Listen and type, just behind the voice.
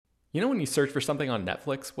You know when you search for something on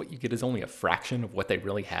Netflix, what you get is only a fraction of what they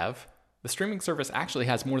really have? The streaming service actually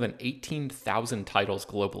has more than 18,000 titles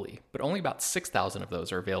globally, but only about 6,000 of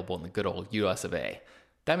those are available in the good old US of A.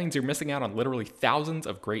 That means you're missing out on literally thousands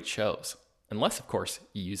of great shows. Unless, of course,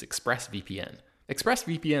 you use ExpressVPN.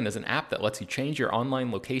 ExpressVPN is an app that lets you change your online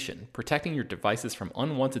location, protecting your devices from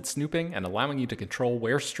unwanted snooping and allowing you to control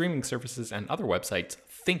where streaming services and other websites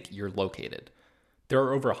think you're located. There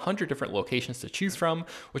are over 100 different locations to choose from,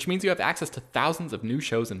 which means you have access to thousands of new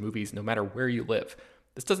shows and movies no matter where you live.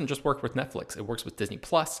 This doesn't just work with Netflix, it works with Disney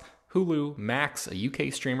Plus, Hulu, Max, a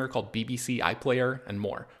UK streamer called BBC iPlayer, and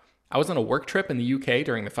more. I was on a work trip in the UK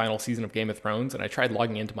during the final season of Game of Thrones, and I tried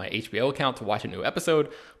logging into my HBO account to watch a new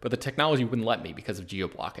episode, but the technology wouldn't let me because of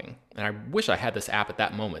geo-blocking. And I wish I had this app at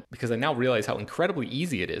that moment, because I now realize how incredibly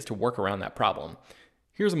easy it is to work around that problem.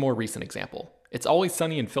 Here's a more recent example. It's Always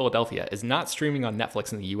Sunny in Philadelphia is not streaming on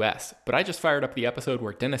Netflix in the US, but I just fired up the episode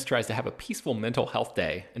where Dennis tries to have a peaceful mental health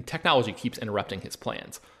day, and technology keeps interrupting his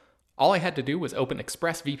plans. All I had to do was open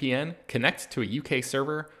ExpressVPN, connect to a UK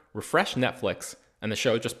server, refresh Netflix, and the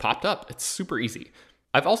show just popped up. It's super easy.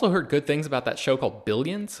 I've also heard good things about that show called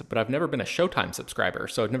Billions, but I've never been a Showtime subscriber,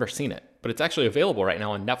 so I've never seen it. But it's actually available right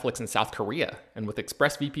now on Netflix in South Korea, and with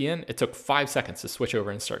ExpressVPN, it took 5 seconds to switch over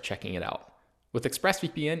and start checking it out. With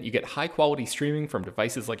ExpressVPN, you get high-quality streaming from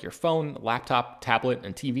devices like your phone, laptop, tablet,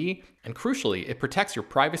 and TV, and crucially, it protects your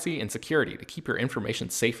privacy and security to keep your information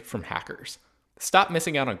safe from hackers. Stop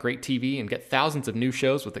missing out on great TV and get thousands of new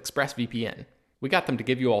shows with ExpressVPN. We got them to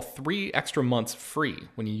give you all 3 extra months free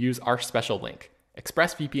when you use our special link,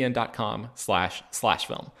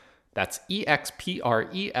 expressvpn.com/slashfilm. That's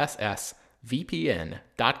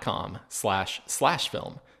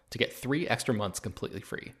expressvpn.com/slashfilm to get 3 extra months completely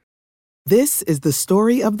free. This is the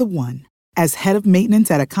story of the one. As head of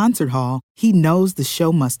maintenance at a concert hall, he knows the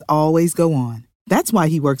show must always go on. That's why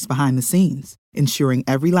he works behind the scenes, ensuring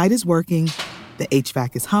every light is working, the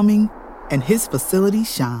HVAC is humming, and his facility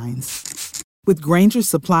shines. With Grainger's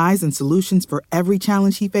supplies and solutions for every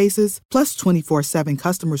challenge he faces, plus 24/7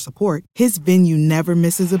 customer support, his venue never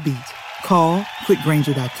misses a beat. Call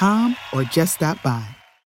quickgrainger.com or just stop by.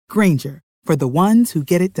 Grainger, for the ones who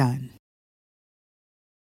get it done.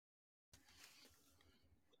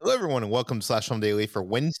 Hello, everyone, and welcome to Slash Film Daily for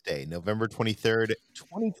Wednesday, November 23rd,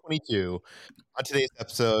 2022. On today's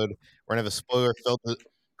episode, we're going to have a spoiler-filled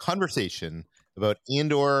conversation about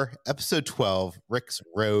Andor Episode 12, Rick's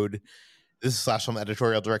Road. This is Slash Film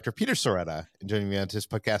editorial director Peter Soretta, and joining me on this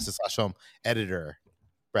podcast is Slash Film editor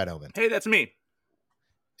Brad Oman. Hey, that's me.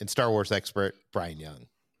 And Star Wars expert Brian Young.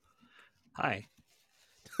 Hi.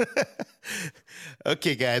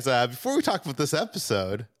 Okay, guys, before we talk about this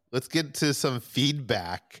episode, let's get to some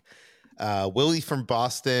feedback. Willie from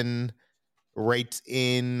Boston writes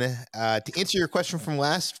in to answer your question from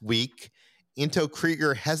last week. Into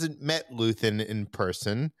Krieger hasn't met Luthen in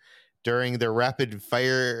person. During their rapid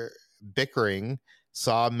fire bickering,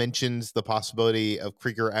 Saw mentions the possibility of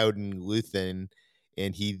Krieger outing Luthen,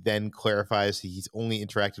 and he then clarifies he's only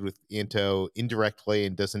interacted with Anto indirectly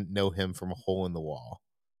and doesn't know him from a hole in the wall.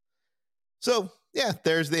 So, yeah,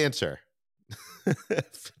 there's the answer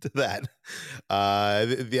to that.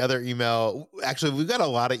 The other email, actually, we've got a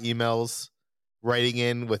lot of emails writing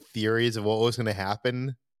in with theories of what was going to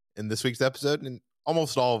happen in this week's episode, and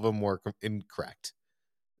almost all of them were incorrect.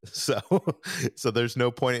 So there's no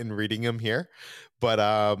point in reading them here. But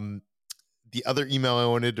the other email I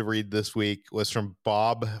wanted to read this week was from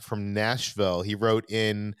Bob from Nashville. He wrote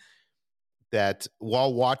in that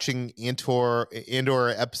while watching Andor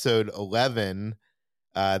episode 11,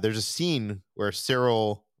 there's a scene where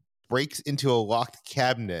Cyril breaks into a locked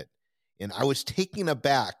cabinet, and I was taken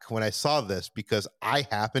aback when I saw this because I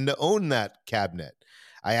happen to own that cabinet.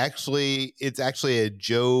 It's actually a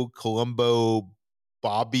Joe Colombo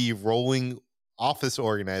Bobby rolling office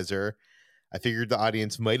organizer. I figured the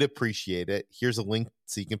audience might appreciate it. Here's a link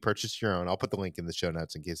so you can purchase your own. I'll put the link in the show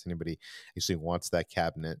notes in case anybody actually wants that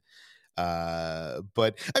cabinet.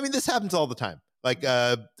 But I mean, this happens all the time. Like,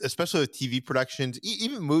 especially with TV productions,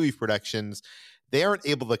 even movie productions, they aren't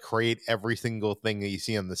able to create every single thing that you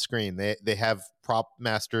see on the screen. They have prop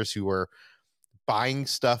masters who are buying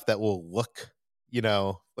stuff that will look,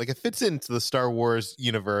 like it fits into the Star Wars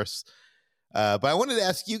universe. But I wanted to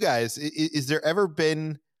ask you guys, is there ever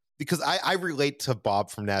been, because I relate to Bob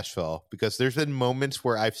from Nashville, because there's been moments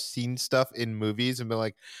where I've seen stuff in movies and been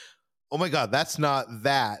like, oh my God, that's not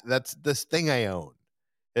that. That's this thing I own.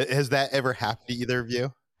 Has that ever happened to either of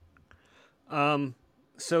you?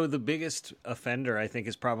 So the biggest offender, I think,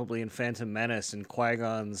 is probably in Phantom Menace and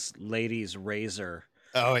Qui-Gon's lady's razor.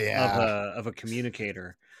 Oh, yeah. Of a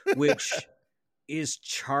communicator, which is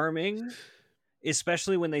charming,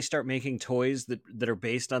 especially when they start making toys that are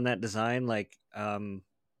based on that design. Like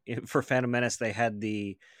for Phantom Menace, they had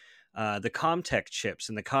the Comtech chips,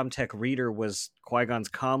 and the Comtech reader was Qui-Gon's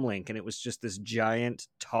comlink, and it was just this giant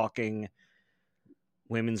talking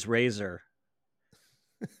women's razor.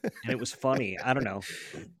 And it was funny. I don't know.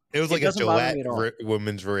 It was like a Gillette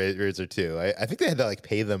women's razor too. I think they had to like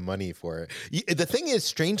pay them money for it. The thing is,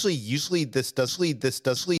 strangely, usually this does lead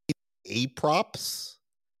a props.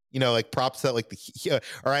 You know, like props that like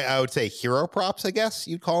I would say hero props. I guess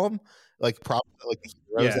you'd call them like props that, like the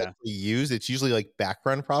heroes that we use. It's usually like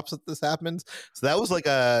background props that this happens. So that was like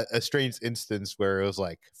a strange instance where it was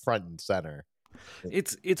like front and center.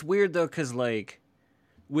 It's weird though, because like,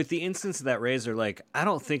 with the instance of that razor, like, I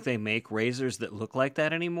don't think they make razors that look like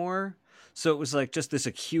that anymore. So it was like just this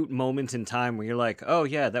acute moment in time where you're like, oh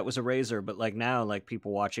yeah, that was a razor. But like now, like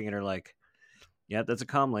people watching it are like, yeah, that's a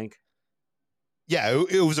comlink. Yeah,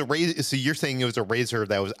 it was a razor. So you're saying it was a razor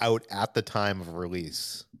that was out at the time of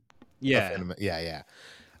release? Yeah. Yeah.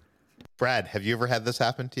 Brad, have you ever had this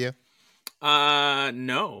happen to you?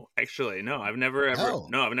 No, actually, no. I've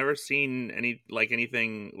never seen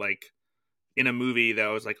anything like in a movie that I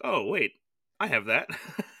was like, oh wait, I have that.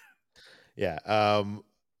 Yeah.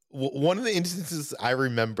 One of the instances I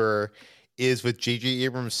remember is with J.J.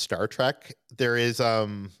 Abrams' Star Trek. There is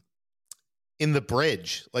in the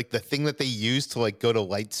bridge, like the thing that they use to like go to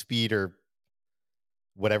light speed or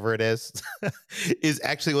whatever it is, is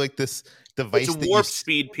actually like this device. It's warp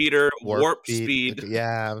speed, Peter. Warp speed.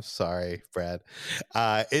 Yeah, I'm sorry, Brad.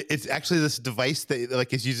 It's actually this device that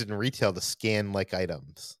like is used in retail to scan like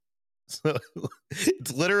items. So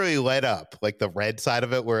it's literally lit up, like the red side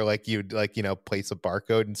of it where like you'd like, you know, place a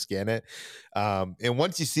barcode and scan it. And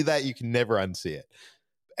once you see that, you can never unsee it.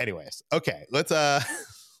 Anyways, okay, let's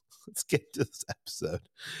get to this episode.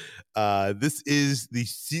 This is the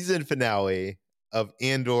season finale of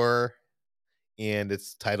Andor, and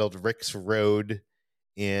it's titled Rick's Road.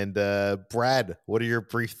 And Brad, what are your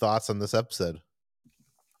brief thoughts on this episode?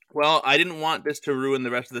 Well, I didn't want this to ruin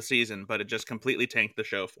the rest of the season, but it just completely tanked the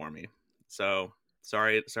show for me. So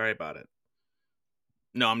sorry about it.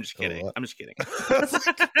 No, I'm just kidding. I'm just kidding.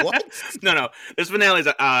 What? No. This finale is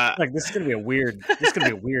like this is gonna be a weird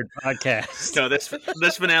podcast. No, this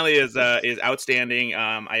finale is outstanding.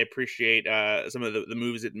 I appreciate some of the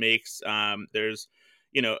moves it makes. There's,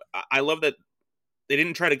 you know, I love that they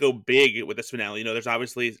didn't try to go big with this finale. You know, there's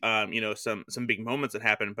obviously you know, some big moments that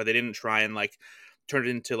happen, but they didn't try and like turn it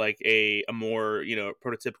into like a more, you know,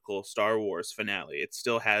 prototypical Star Wars finale. It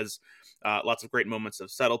still has lots of great moments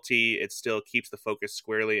of subtlety. It still keeps the focus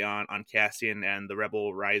squarely on Cassian and the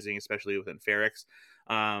Rebel rising, especially within Ferrix.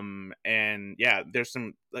 And yeah, there's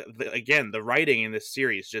some, again, the writing in this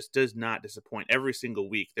series just does not disappoint. Every single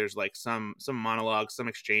week there's like some monologue, some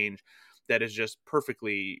exchange that is just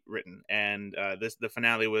perfectly written, and the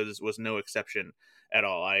finale was no exception at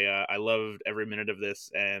all. I loved every minute of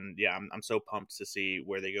this, and yeah, I'm so pumped to see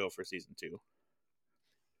where they go for season 2.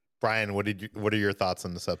 Brian, what are your thoughts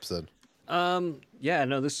on this episode? Yeah,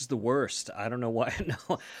 no, this is the worst. I don't know why.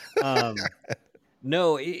 No,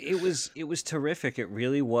 no, it was terrific. It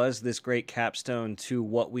really was this great capstone to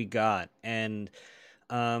what we got, and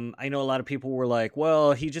I know a lot of people were like,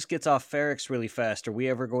 well, he just gets off Ferrix really fast. Are we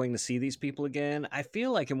ever going to see these people again? I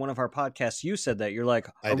feel like in one of our podcasts, you said that. You're like,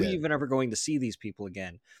 are we even ever going to see these people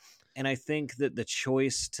again? And I think that the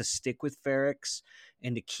choice to stick with Ferrix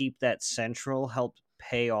and to keep that central helped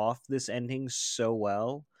pay off this ending so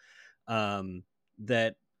well,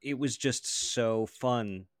 that it was just so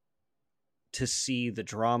fun to see the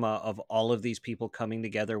drama of all of these people coming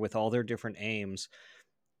together with all their different aims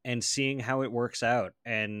and seeing how it works out.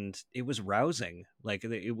 And it was rousing. Like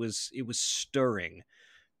it was stirring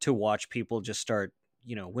to watch people just start,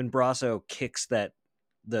 you know, when Brasso kicks that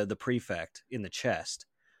the prefect in the chest,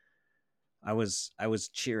 I was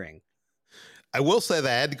cheering. I will say that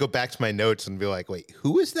I had to go back to my notes and be like, wait,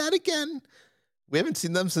 who is that again? We haven't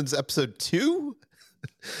seen them since episode 2.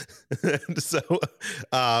 So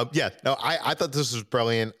yeah, no, I thought this was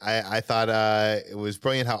brilliant. I thought it was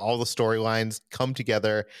brilliant how all the storylines come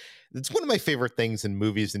together. It's one of my favorite things in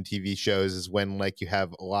movies and TV shows is when like you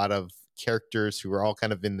have a lot of characters who are all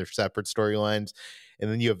kind of in their separate storylines, and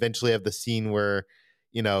then you eventually have the scene where,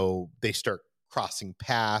 you know, they start crossing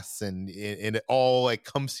paths and it all like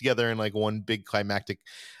comes together in like one big climactic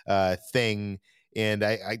thing. And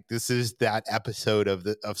I this is that episode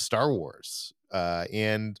of Star Wars.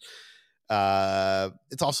 And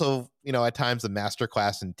it's also, you know, at times a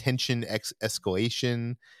masterclass in tension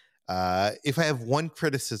escalation. If I have one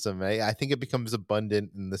criticism, I think it becomes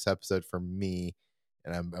abundant in this episode for me,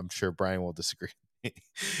 and I'm sure Brian will disagree with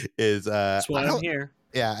is That's why I'm here.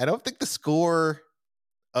 Yeah, I don't think the score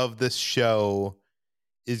of this show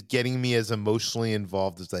is getting me as emotionally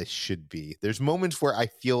involved as I should be. There's moments where I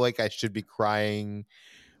feel like I should be crying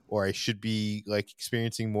or I should be like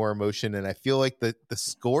experiencing more emotion, and I feel like the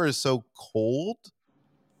score is so cold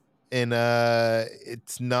and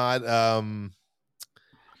it's not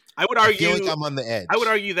I would I feel argue like I'm on the edge. I would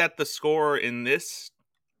argue that the score in this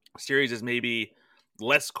series is maybe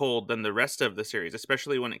less cold than the rest of the series,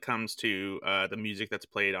 especially when it comes to the music that's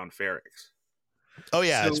played on Ferrix. Oh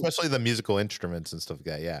yeah, So- especially the musical instruments and stuff like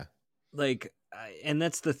that. Yeah. Like, and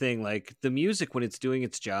that's the thing, like the music when it's doing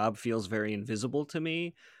its job feels very invisible to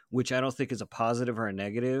me, which I don't think is a positive or a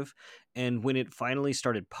negative. And when it finally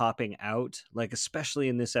started popping out, like especially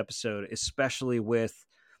in this episode, especially with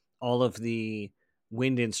all of the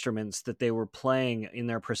wind instruments that they were playing in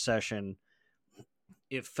their procession,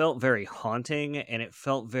 it felt very haunting, and it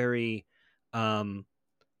felt very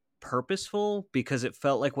purposeful, because it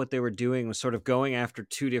felt like what they were doing was sort of going after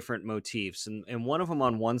two different motifs, and one of them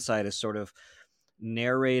on one side is sort of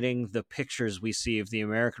narrating the pictures we see of the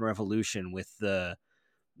American Revolution with the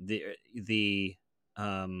the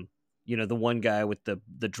one guy with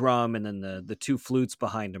the drum, and then the two flutes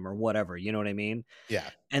behind him or whatever, you know what I mean? Yeah.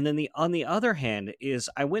 And then on the other hand is,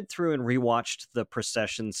 I went through and rewatched the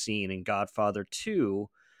procession scene in Godfather 2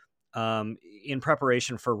 in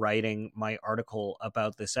preparation for writing my article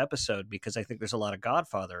about this episode, because I think there's a lot of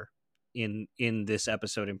Godfather in this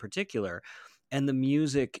episode in particular, and the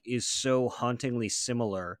music is so hauntingly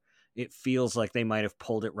similar. It feels like they might have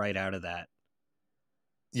pulled it right out of that.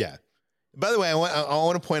 Yeah. By the way, I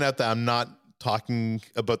want to point out that I'm not talking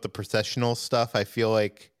about the processional stuff. I feel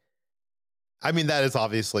like, I mean, that has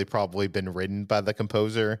obviously probably been written by the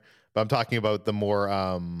composer, but I'm talking about the more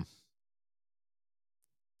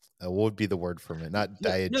what would be the word for it? Not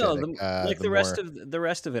diegetic. Like the rest of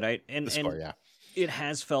it, the score, yeah. It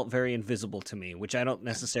has felt very invisible to me, which I don't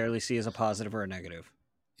necessarily see as a positive or a negative.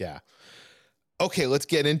 Yeah. Okay, let's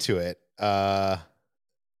get into it.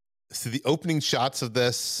 So the opening shots of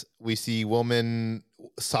this, we see Willman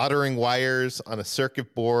soldering wires on a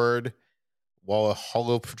circuit board while a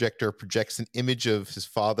hollow projector projects an image of his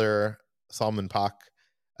father, Salman Pak.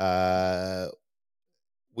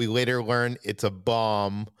 We later learn it's a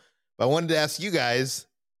bomb. But I wanted to ask you guys,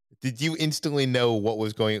 did you instantly know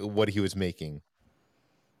what he was making?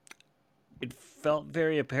 It felt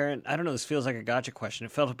very apparent. I don't know. This feels like a gotcha question.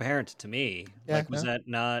 It felt apparent to me. Yeah, like, was that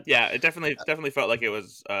not? Yeah, it definitely felt like it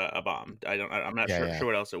was a bomb. I'm not Yeah. sure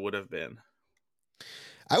what else it would have been.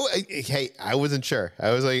 I wasn't sure. I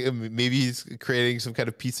was like, maybe he's creating some kind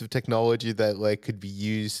of piece of technology that like could be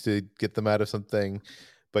used to get them out of something.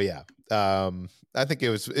 But yeah, I think it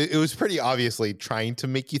was pretty obviously trying to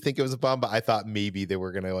make you think it was a bomb. But I thought maybe they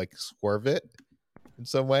were gonna like swerve it in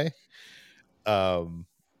some way.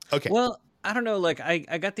 Okay. Well, I don't know. Like,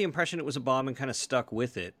 I got the impression it was a bomb and kind of stuck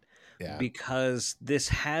with it. Yeah. Because this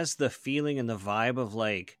has the feeling and the vibe of,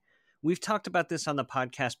 like, we've talked about this on the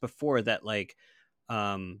podcast before, that like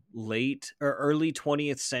late or early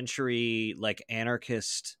 20th century like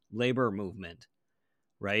anarchist labor movement,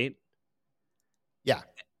 right? Yeah.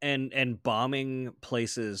 And bombing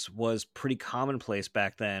places was pretty commonplace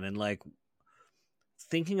back then, and like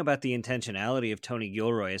thinking about the intentionality of Tony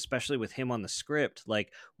Gilroy, especially with him on the script,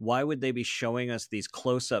 like why would they be showing us these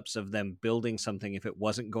close-ups of them building something if it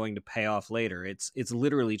wasn't going to pay off later? It's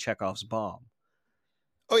literally Chekhov's bomb.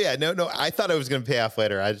 Oh yeah, no. I thought it was going to pay off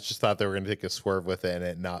later. I just thought they were going to take a swerve with it and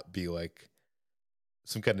it not be like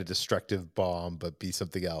some kind of destructive bomb, but be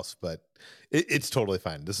something else. But it's totally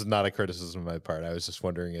fine. This is not a criticism on my part. I was just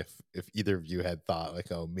wondering if either of you had thought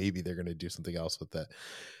like, oh, maybe they're going to do something else with it.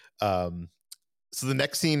 So the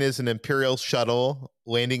next scene is an Imperial shuttle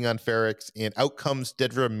landing on Ferrix, and out comes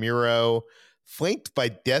Dedra Meero, flanked by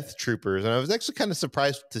Death Troopers. And I was actually kind of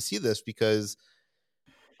surprised to see this because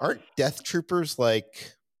aren't Death Troopers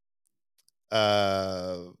like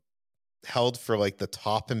held for like the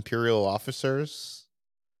top Imperial officers?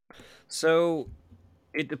 So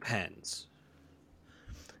it depends.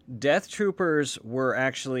 Death Troopers were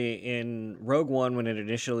actually in Rogue One when it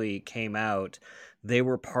initially came out. They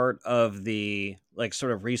were part of the like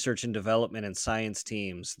sort of research and development and science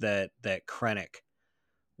teams that Krennic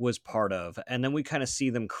was part of. And then we kind of see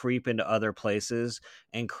them creep into other places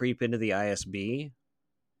and creep into the ISB.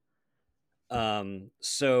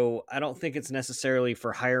 So I don't think it's necessarily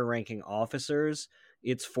for higher ranking officers.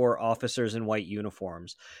 It's for officers in white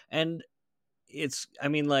uniforms. And it's, I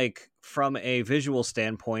mean, like from a visual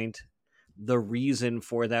standpoint, the reason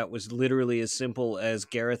for that was literally as simple as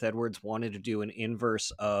Gareth Edwards wanted to do an inverse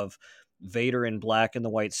of Vader in black and the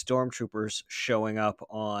white stormtroopers showing up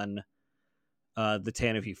on the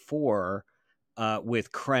Tantive 4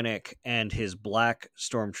 with Krennic and his black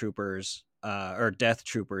stormtroopers or death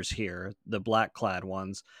troopers here, the black clad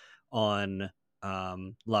ones on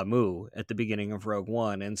Lamu at the beginning of Rogue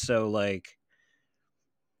One. And so like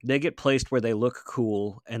they get placed where they look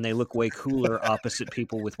cool, and they look way cooler opposite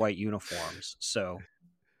people with white uniforms. So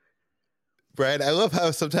Brian, I love how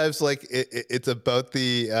sometimes like it's about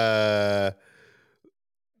the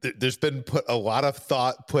there's been put a lot of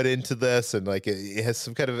thought put into this, and like it has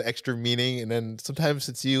some kind of extra meaning, and then sometimes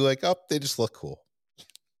it's you like, oh, they just look cool.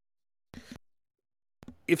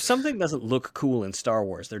 if something doesn't look cool in Star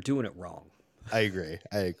Wars, they're doing it wrong. I agree.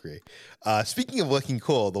 Speaking of looking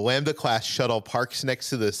cool, the Lambda class shuttle parks next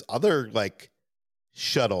to this other like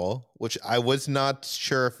shuttle, which I was not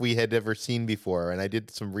sure if we had ever seen before, and I did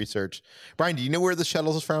some research. Brian, do you know where the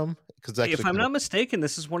shuttle is from? Because If I'm not mistaken,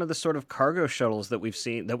 this is one of the sort of cargo shuttles that we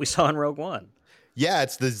saw in Rogue One. Yeah,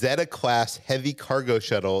 it's the Zeta class heavy cargo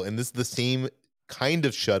shuttle, and this is the same kind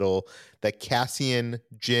of shuttle that Cassian,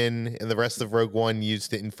 Jyn, and the rest of Rogue One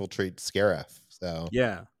used to infiltrate Scarif. So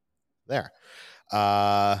yeah, there.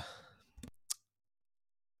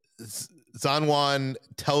 Zanwan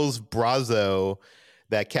tells Brazo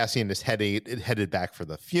that Cassian is headed back for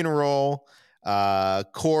the funeral.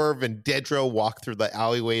 Corv and Dedra walk through the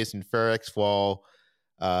alleyways in Ferrix while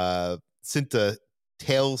Cinta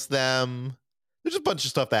tails them. There's a bunch of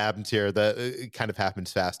stuff that happens here that it kind of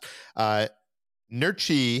happens fast.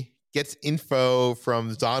 Nurchi gets info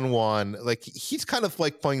from Zanwan. Like he's kind of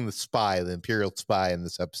like playing the spy, the Imperial spy in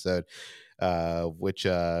this episode, which we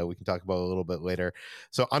can talk about a little bit later.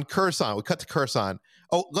 So on Coruscant, we cut to Coruscant.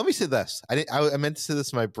 Oh, let me say this. I meant to say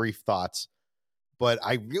this in my brief thoughts, but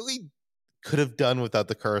I really could have done without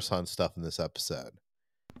the Coruscant stuff in this episode,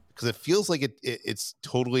 because it feels like it's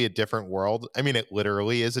totally a different world. I mean, it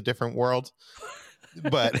literally is a different world,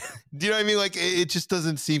 but do you know what I mean? Like it just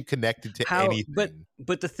doesn't seem connected to anything.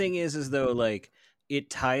 But the thing is though, like it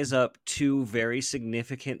ties up two very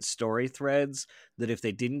significant story threads that if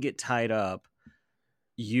they didn't get tied up,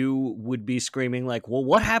 you would be screaming like, well,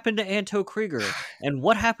 what happened to Anto Krieger? And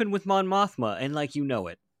what happened with Mon Mothma? And like, you know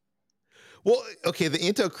it. Well, okay, the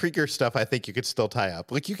Anto Krieger stuff, I think you could still tie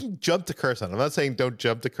up. Like, you can jump to Coruscant. I'm not saying don't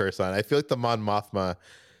jump to Coruscant. I feel like the Mon Mothma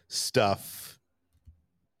stuff,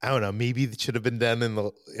 I don't know, maybe it should have been done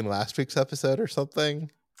in last week's episode or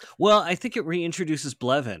something. Well, I think it reintroduces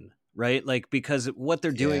Blevin, right? Like, because what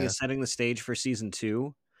they're doing is setting the stage for season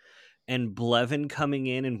 2. And Blevin coming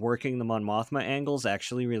in and working the Mon Mothma angle is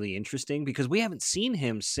actually really interesting, because we haven't seen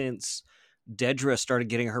him since Dedra started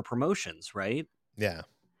getting her promotions, right? Yeah.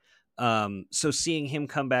 So seeing him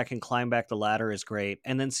come back and climb back the ladder is great.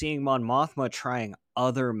 And then seeing Mon Mothma trying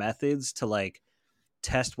other methods to like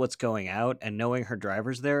test what's going out and knowing her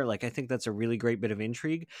driver's there, like I think that's a really great bit of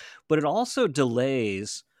intrigue. But it also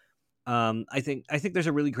delays. I think there's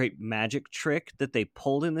a really great magic trick that they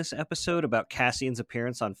pulled in this episode about Cassian's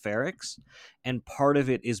appearance on Ferrix, and part of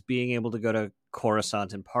it is being able to go to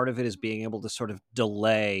Coruscant, and part of it is being able to sort of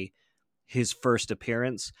delay his first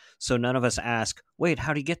appearance, so none of us ask, wait,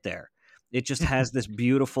 how'd he get there? It just has this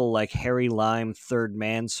beautiful like Harry Lime third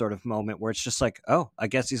man sort of moment where it's just like, oh, I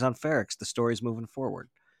guess he's on Ferrix, the story's moving forward.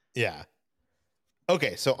 Yeah.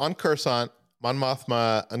 Okay, so on Coruscant, Mon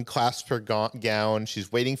Mothma unclasps her gown.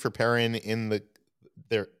 She's waiting for Perrin in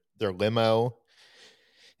their limo,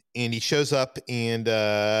 and he shows up, and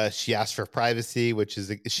she asks for privacy, which is,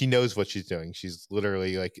 she knows what she's doing. She's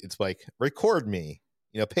literally like, it's like, record me,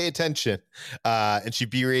 pay attention. And she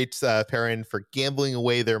berates Perrin for gambling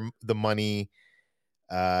away the money.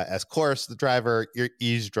 As Cloris, the driver,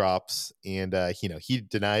 eavesdrops, and he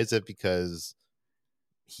denies it because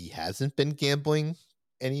he hasn't been gambling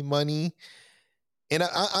any money. And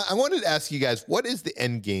I wanted to ask you guys, what is the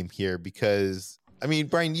end game here? Because I mean,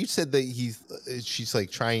 Brian, you said that she's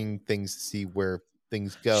like trying things to see where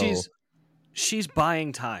things go. She's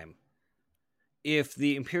buying time. If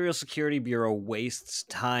the Imperial Security Bureau wastes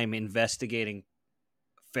time investigating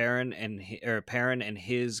Perrin and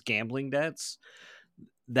his gambling debts,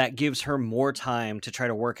 that gives her more time to try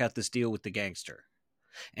to work out this deal with the gangster.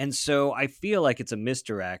 And so I feel like it's a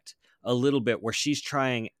misdirect a little bit, where she's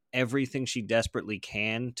trying everything she desperately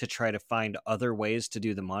can to try to find other ways to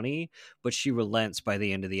do the money, but she relents by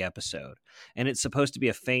the end of the episode. And it's supposed to be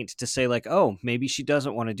a feint to say like, oh, maybe she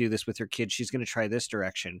doesn't want to do this with her kid, she's going to try this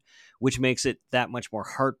direction, which makes it that much more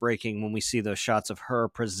heartbreaking when we see those shots of her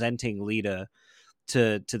presenting Lita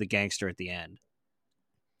to the gangster at the end.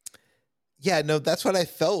 Yeah, no, that's what I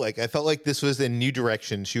felt like. I felt like this was a new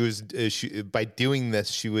direction. She was by doing this,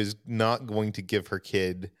 she was not going to give her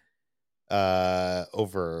kid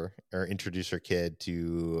over or introduce her kid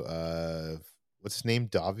to what's his name,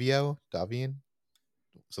 Davian,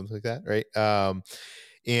 something like that, right?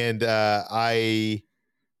 And I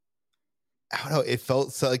don't know, it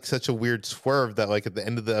felt like such a weird swerve that like at the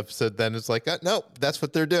end of the episode then it's like, nope, that's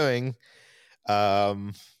what they're doing.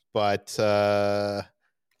 But I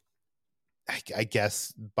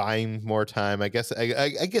guess buying more time, I guess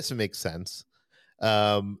it makes sense.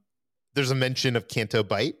 There's a mention of Canto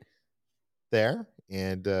Bight there,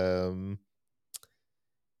 and who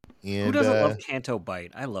doesn't love Canto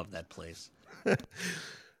Bight? I love that place.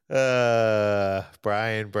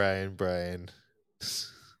 Brian.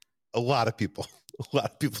 A lot of people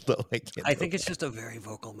don't like Canto I think it's Bight. just a very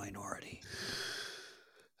vocal minority.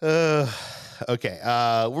 Okay,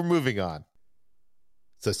 we're moving on.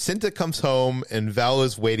 So Cinta comes home and Val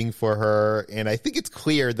is waiting for her, and I think it's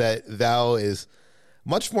clear that Val is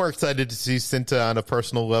much more excited to see Cinta on a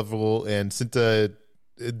personal level, and Cinta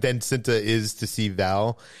is to see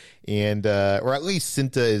Val, and or at least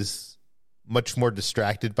Cinta is much more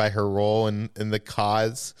distracted by her role in the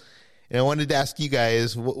cause. And I wanted to ask you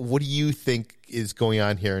guys, what do you think is going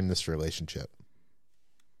on here in this relationship?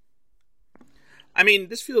 I mean,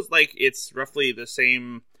 this feels like it's roughly the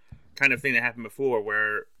same kind of thing that happened before,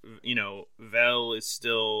 where, you know, Vel is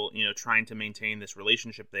still, you know, trying to maintain this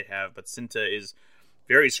relationship they have, but Cinta is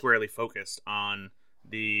very squarely focused on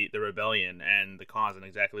the rebellion and the cause and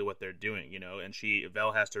exactly what they're doing, you know, and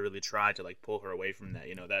Vel has to really try to like pull her away from that,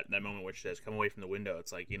 you know, that moment where she says, come away from the window.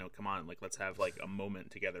 It's like, you know, come on, like, let's have like a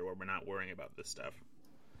moment together where we're not worrying about this stuff.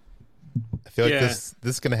 I feel like this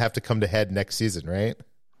is going to have to come to head next season, right?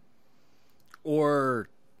 Or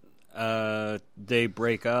they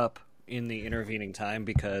break up in the intervening time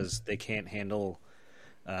because they can't handle,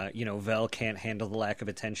 Vel can't handle the lack of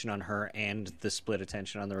attention on her and the split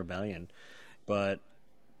attention on the rebellion. But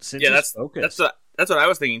since that's what I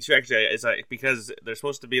was thinking too. Actually, is like, because there's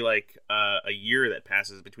supposed to be like a year that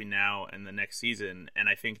passes between now and the next season, and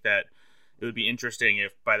I think that it would be interesting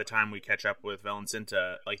if by the time we catch up with Vel and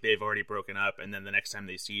Cinta, like they've already broken up, and then the next time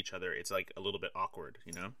they see each other, it's like a little bit awkward,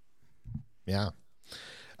 you know? Yeah.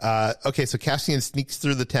 Okay, so Cassian sneaks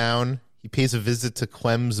through the town. He pays a visit to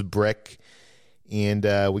Clem's brick, and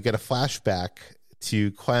we get a flashback to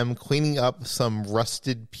Clem cleaning up some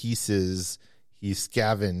rusted pieces he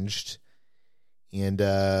scavenged. And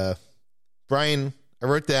Brian, I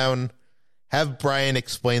wrote down, have Brian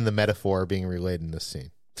explain the metaphor being relayed in this scene.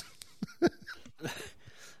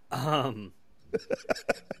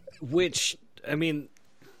 Which, I mean,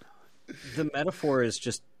 the metaphor is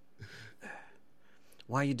just,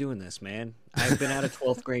 why are you doing this, man? I've been out of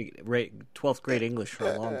 12th grade English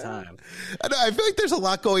for a long time. I feel like there's a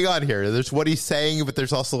lot going on here. There's what he's saying, but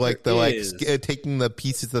there's also like taking the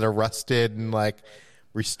pieces that are rusted and like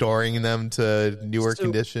restoring them to newer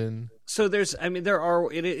condition. So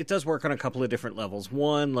it does work on a couple of different levels.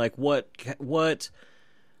 One, like what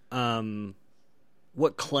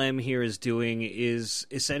Clem here is doing is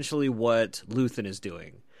essentially what Luthen is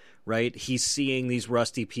doing. Right? He's seeing these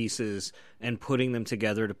rusty pieces and putting them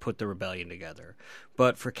together to put the rebellion together.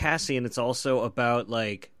 But for Cassian, it's also about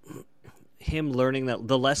like him learning that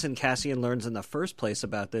the lesson Cassian learns in the first place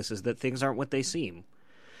about this is that things aren't what they seem.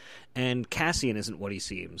 And Cassian isn't what he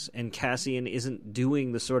seems. And Cassian isn't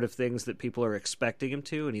doing the sort of things that people are expecting him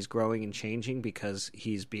to, and he's growing and changing because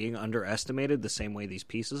he's being underestimated the same way these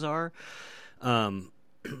pieces are. And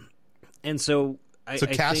so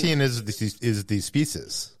Cassian is these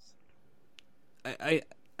pieces. I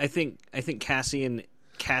think Cassian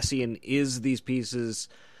is these pieces,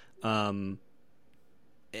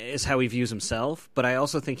 is how he views himself. But I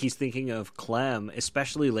also think he's thinking of Clem,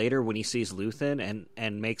 especially later when he sees Luthen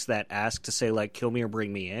and makes that ask to say like, kill me or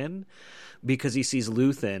bring me in, because he sees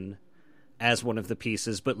Luthen as one of the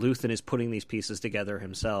pieces, but Luthen is putting these pieces together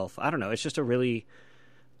himself. I don't know. It's just a really,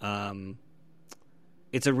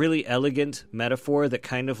 it's a really elegant metaphor that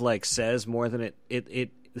kind of like says more than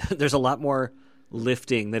it there's a lot more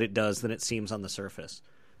lifting that it does than it seems on the surface.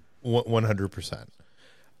 100%.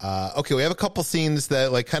 Okay, we have a couple scenes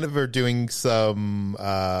that like kind of are doing some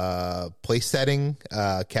place setting.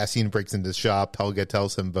 Cassian breaks into the shop. Helga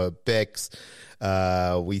tells him about Bix.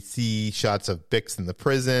 We see shots of Bix in the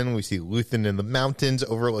prison. We see Luthen in the mountains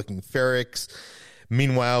overlooking Ferrix.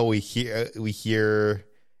 Meanwhile, we hear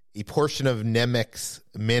a portion of Nemec's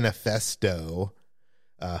manifesto,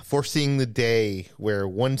 foreseeing the day where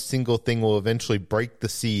one single thing will eventually break the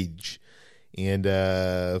siege. And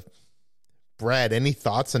Brad, any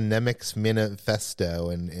thoughts on Nemec's manifesto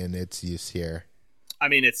and its use here? I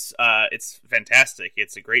mean, it's fantastic.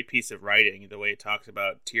 It's a great piece of writing, the way it talks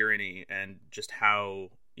about tyranny and just how,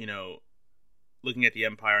 you know, looking at the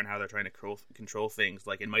Empire and how they're trying to control things,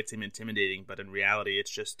 like, it might seem intimidating, but in reality,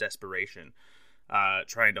 it's just desperation,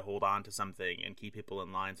 trying to hold on to something and keep people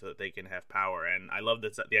in line so that they can have power. And I love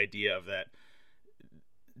the idea of that.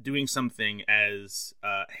 Doing something as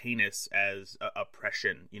heinous as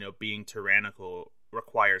oppression, being tyrannical,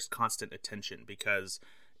 requires constant attention, because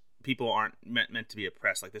people aren't meant to be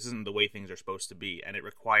oppressed. Like, this isn't the way things are supposed to be, and it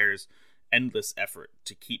requires endless effort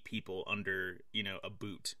to keep people under a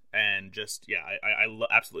boot. And just I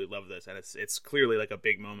absolutely love this, and it's clearly like a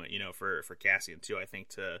big moment for Cassian too. I think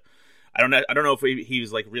I don't know if he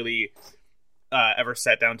was like really ever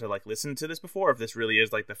sat down to like listen to this before, if this really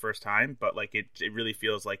is like the first time, but like it really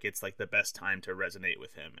feels like it's like the best time to resonate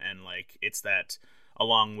with him. And like it's that,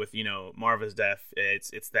 along with Marva's death,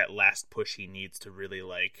 it's that last push he needs to really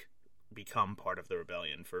like become part of the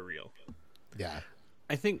rebellion for real. Yeah,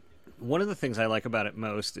 I think one of the things I like about it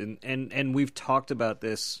most, and we've talked about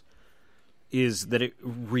this, is that it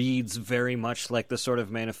reads very much like the sort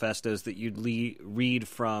of manifestos that you'd read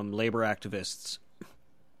from labor activists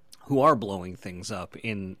who are blowing things up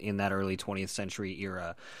in that early 20th century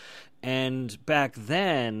era. And back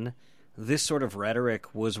then, this sort of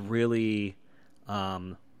rhetoric was really...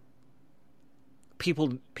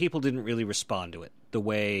 people didn't really respond to it the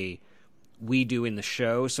way we do in the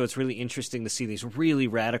show, so it's really interesting to see these really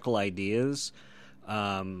radical ideas.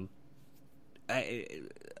 I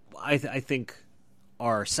think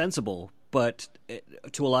are sensible, but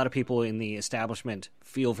to a lot of people in the establishment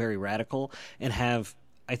feel very radical, and have,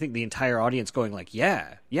 I think, the entire audience going like,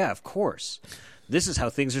 yeah, of course, this is how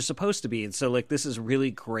things are supposed to be. And so like this is really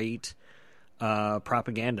great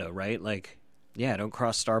propaganda, right? Like, yeah, don't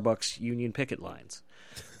cross Starbucks union picket lines.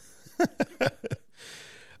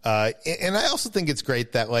 And I also think it's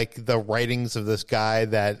great that like the writings of this guy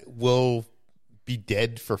that will be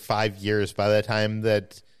dead for 5 years by the time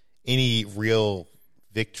that any real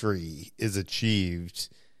victory is achieved,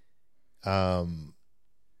 have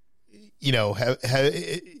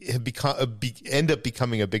end up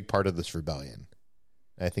becoming a big part of this rebellion.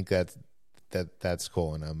 I think that's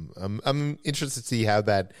cool, and I'm interested to see how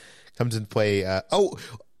that comes into play.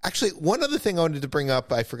 Actually, one other thing I wanted to bring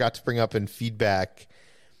up, I forgot to bring up in feedback,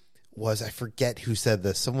 was I forget who said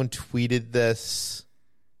this. Someone tweeted this.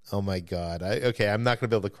 Oh my God. I'm not going to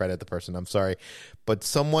be able to credit the person. I'm sorry. But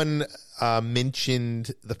someone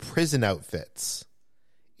mentioned the prison outfits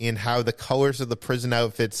and how the colors of the prison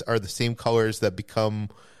outfits are the same colors that become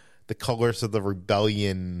the colors of the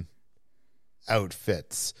rebellion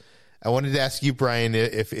outfits. I wanted to ask you, Brian,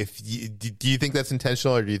 if do you think that's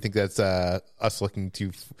intentional, or do you think that's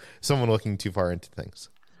someone looking too far into things?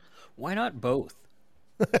 Why not both?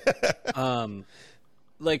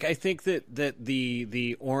 Like, I think that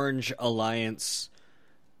the Orange Alliance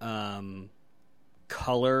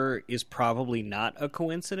color is probably not a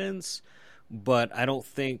coincidence, but I don't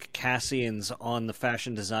think Cassian's on the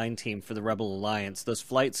fashion design team for the Rebel Alliance. Those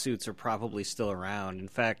flight suits are probably still around. In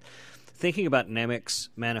fact, thinking about Nemec's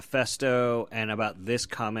manifesto and about this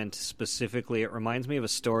comment specifically, it reminds me of a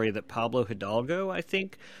story that Pablo Hidalgo, I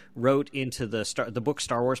think, wrote into the book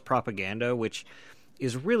Star Wars Propaganda, which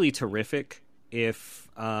is really terrific if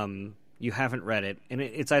you haven't read it. And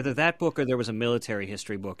it's either that book or there was a military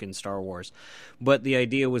history book in Star Wars. But the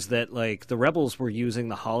idea was that, like, the rebels were using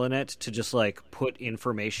the HoloNet to just, like, put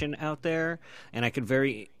information out there. And I could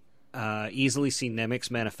very easily see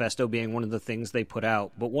Nemec's manifesto being one of the things they put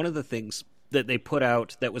out. But one of the things that they put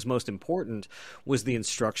out that was most important was the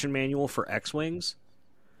instruction manual for X-Wings.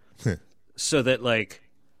 So that, like,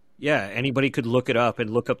 yeah, anybody could look it up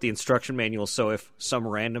and look up the instruction manual. So if some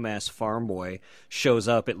random-ass farm boy shows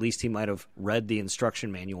up, at least he might have read the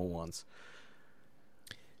instruction manual once.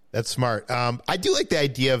 That's smart. I do like the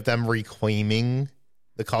idea of them reclaiming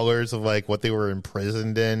the colors of, like, what they were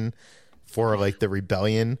imprisoned in for, like, the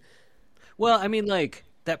rebellion. Well, I mean, like,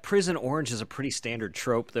 that prison orange is a pretty standard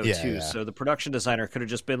trope, though, too. Yeah. So the production designer could have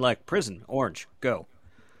just been like, prison orange, go.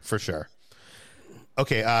 For sure.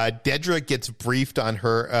 Okay, Dedra gets briefed on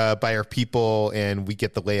her by her people, and we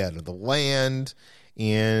get the layout of the land.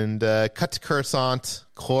 And cut to Coruscant.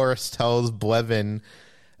 Cloris tells Blevin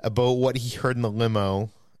about what he heard in the limo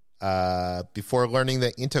before learning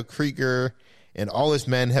that Into Krieger and all his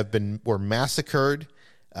men were massacred.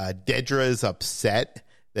 Dedra is upset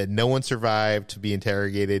that no one survived to be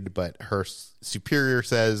interrogated, but her superior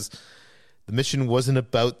says the mission wasn't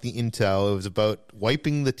about the intel; it was about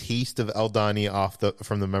wiping the taste of Aldhani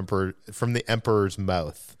from the Emperor's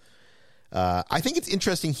mouth. I think it's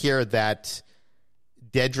interesting here that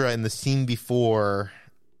Dedra, in the scene before,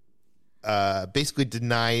 basically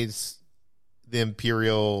denies the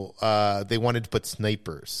Imperial. They wanted to put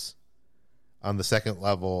snipers on the second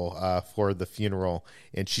level for the funeral,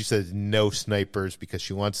 and she says no snipers because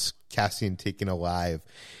she wants Cassian taken alive.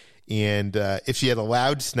 And if she had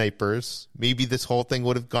allowed snipers, maybe this whole thing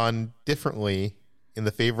would have gone differently in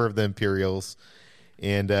the favor of the Imperials.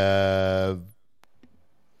 And yeah,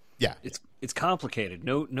 it's complicated.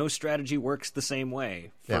 No strategy works the same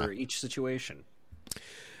way for each situation.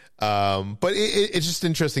 But it's just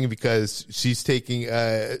interesting because she's taking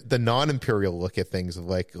the non-imperial look at things of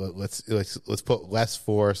like let's put less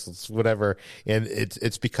force, let's whatever, and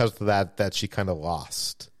it's because of that she kind of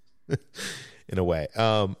lost in a way.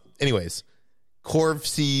 Anyways, Korv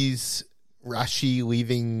sees Rashi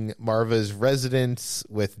leaving Marva's residence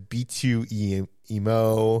with B2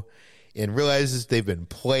 Emo and realizes they've been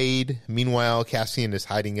played. Meanwhile, Cassian is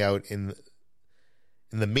hiding out in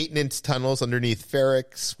the maintenance tunnels underneath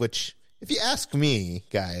Ferrix, which, if you ask me,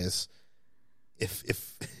 guys,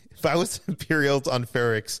 if I was Imperials on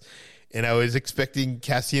Ferrix and I was expecting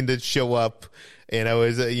Cassian to show up and I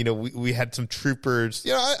was, we had some troopers,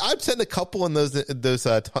 I'd send a couple in those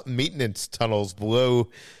maintenance tunnels below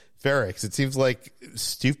Ferrix. It seems like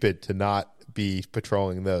stupid to not be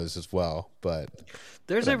patrolling those as well, but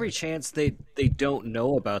there's every chance they don't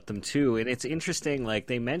know about them too. And it's interesting, like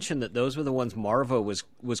they mentioned that those were the ones Marva was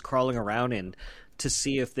crawling around in to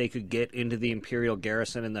see if they could get into the Imperial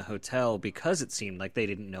garrison in the hotel because it seemed like they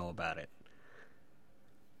didn't know about it.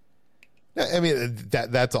 I mean,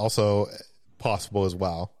 that's also possible as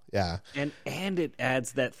well. Yeah. And it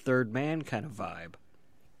adds that third man kind of vibe.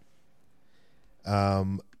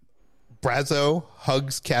 Brazo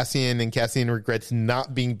hugs Cassian, and Cassian regrets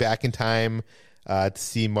not being back in time to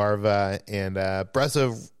see Marva, and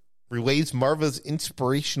Brazo relays Marva's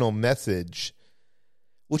inspirational message,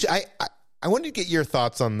 which I wanted to get your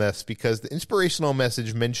thoughts on this, because the inspirational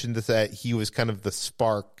message mentioned that he was kind of the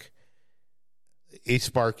spark, a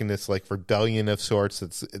spark in this like rebellion of sorts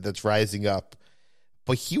that's rising up,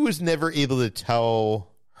 but he was never able to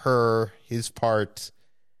tell her his part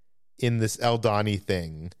in this Eldani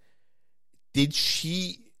thing. Did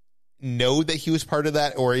she know that he was part of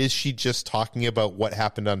that, or is she just talking about what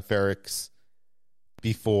happened on Ferrix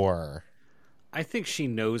before? I think she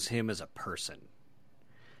knows him as a person,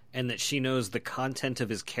 and that she knows the content of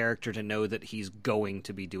his character to know that he's going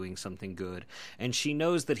to be doing something good, and she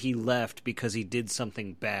knows that he left because he did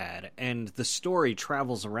something bad, and the story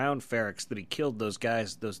travels around Ferrix that he killed those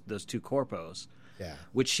guys, those two corpos,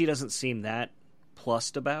 which she doesn't seem that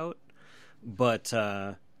plussed about, but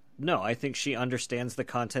no, I think she understands the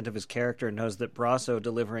content of his character and knows that Brasso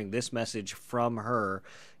delivering this message from her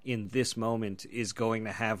in this moment is going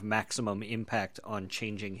to have maximum impact on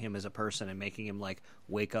changing him as a person and making him like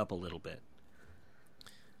wake up a little bit.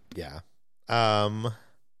 Yeah.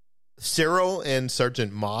 Cyril and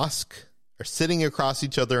Sergeant Mosk are sitting across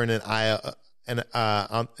each other in an aisle,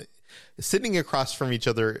 sitting across from each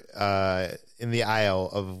other in the aisle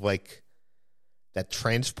of like that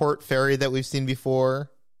transport ferry that we've seen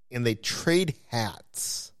before. And they trade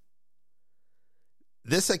hats.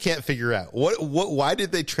 This I can't figure out. Why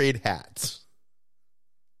did they trade hats?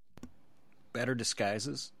 Better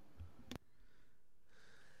disguises.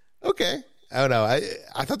 Okay. I don't know.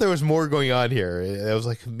 I thought there was more going on here. I was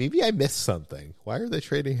like, maybe I missed something. Why are they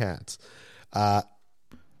trading hats?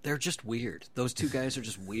 They're just weird. Those two guys are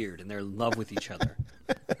just weird, and they're in love with each other.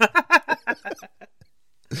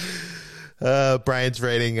 Brian's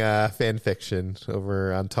writing fan fiction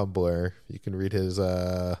over on Tumblr. You can read his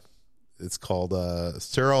it's called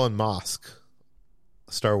Cyril and Mosk,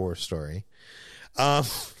 a Star Wars story.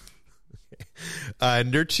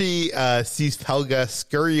 Nurchi sees Pelga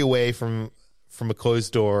scurry away from a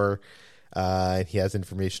closed door. He has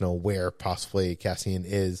information on where possibly Cassian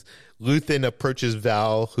is. Luthen approaches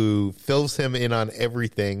Val, who fills him in on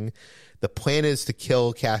everything. The plan is to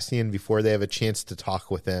kill Cassian before they have a chance to talk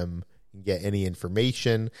with him and get any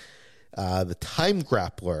information. The Time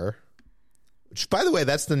Grappler, which, by the way,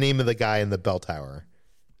 that's the name of the guy in the bell tower,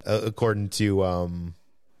 according to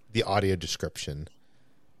the audio description.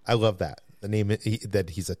 I love that. The name that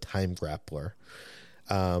he's a Time Grappler.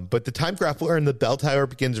 But the Time Grappler in the bell tower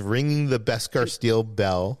begins ringing the Beskar steel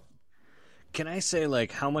bell. Can I say,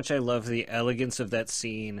 like, how much I love the elegance of that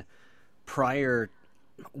scene prior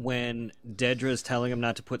when Dedra's telling him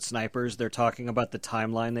not to put snipers, they're talking about the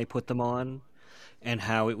timeline they put them on and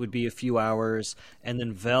how it would be a few hours. And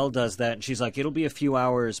then Vel does that, and she's like, it'll be a few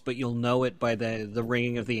hours, but you'll know it by the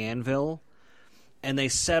ringing of the anvil. And they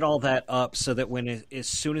set all that up so that as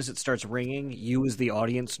soon as it starts ringing, you as the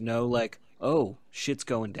audience know, like, oh, shit's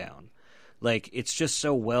going down. Like, it's just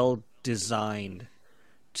so well designed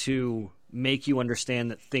to make you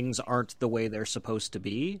understand that things aren't the way they're supposed to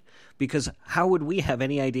be, because how would we have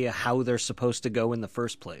any idea how they're supposed to go in the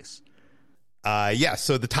first place?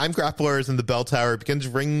 So the time grappler is in the bell tower, begins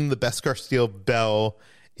ringing the Beskar steel bell,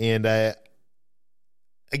 and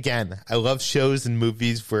again, I love shows and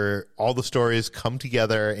movies where all the stories come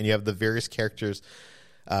together and you have the various characters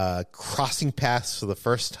crossing paths for the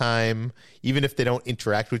first time, even if they don't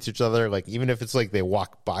interact with each other, like even if it's like they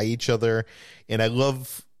walk by each other. And I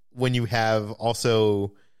love when you have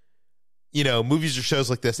also, movies or shows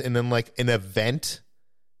like this, and then like an event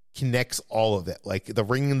connects all of it. Like the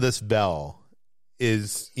ringing of this bell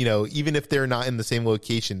is, even if they're not in the same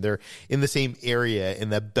location, they're in the same area,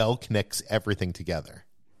 and that bell connects everything together.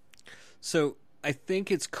 So I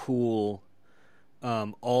think it's cool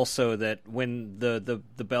also that when the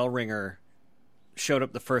bell ringer showed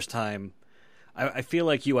up the first time, I feel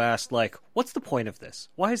like you asked, like, what's the point of this?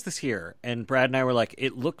 Why is this here? And Brad and I were like,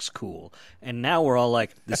 it looks cool. And now we're all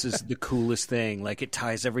like, this is the coolest thing. Like, it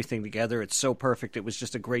ties everything together. It's so perfect. It was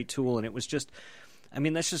just a great tool. And it was just,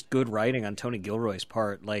 that's just good writing on Tony Gilroy's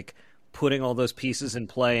part. Like, putting all those pieces in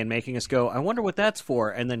play and making us go, I wonder what that's for,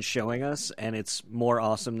 and then showing us, and it's more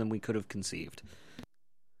awesome than we could have conceived.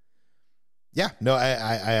 Yeah, no,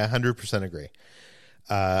 I 100% agree.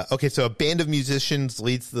 Okay, so a band of musicians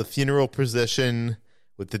leads the funeral procession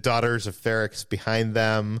with the Daughters of Ferrix behind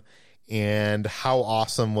them. And how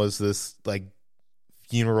awesome was this, like,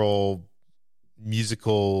 funeral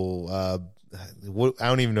musical, I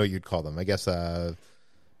don't even know what you'd call them. I guess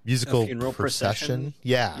musical funeral procession.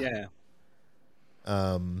 Yeah.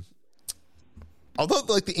 Although,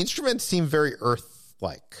 like, the instruments seem very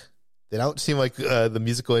Earth-like. They don't seem like the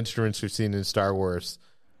musical instruments we've seen in Star Wars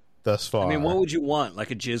thus far. What would you want?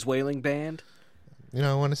 Like a jizz wailing band?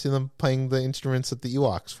 I want to see them playing the instruments that the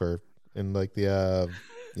Ewoks in like the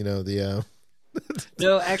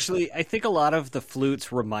No, actually, I think a lot of the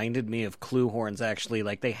flutes reminded me of clue horns, actually.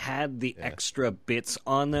 Like, they had the extra bits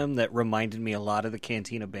on them that reminded me a lot of the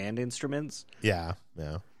Cantina Band instruments. Yeah,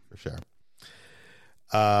 for sure.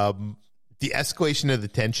 The escalation of the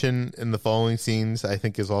tension in the following scenes, I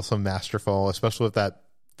think, is also masterful, especially with that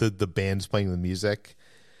the band's playing the music.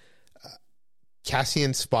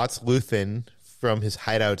 Cassian spots Luthen from his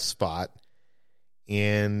hideout spot,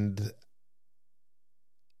 and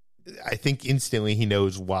I think instantly he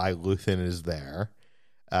knows why Luthen is there.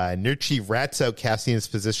 Nurchi rats out Cassian's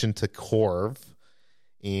position to Korv,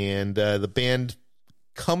 and the band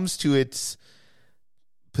comes to its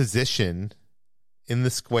position in the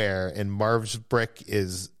square, and Marv's brick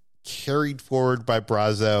is carried forward by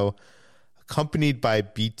Brazo, accompanied by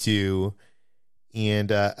B2,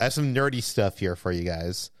 and I have some nerdy stuff here for you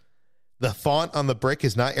guys. The font on the brick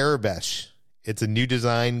is not Arabesh. It's a new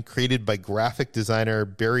design created by graphic designer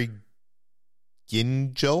Barry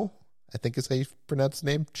Gingell, I think is how you pronounce his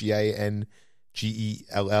name, Gingell,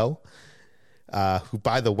 who,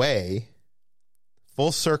 by the way,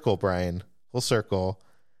 full circle, Brian, full circle,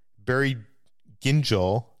 Barry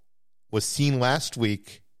Gingell was seen last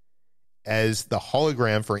week as the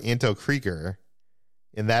hologram for Anto Krieger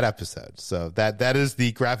in that episode. So that is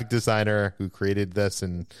the graphic designer who created this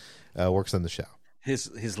and works on the show.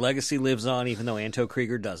 His legacy lives on, even though Anto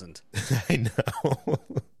Krieger doesn't. I know.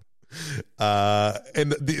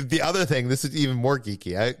 And the other thing, this is even more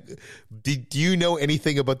geeky. Do you know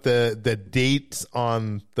anything about the dates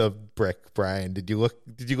on the brick, Brian? Did you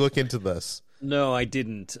look into this? No, I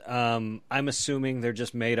didn't. I'm assuming they're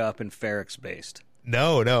just made up and Ferrix based.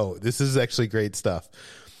 No. This is actually great stuff.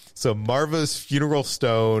 So Marva's funeral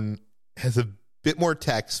stone has a bit more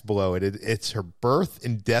text below it. It's her birth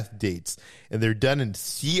and death dates, and they're done in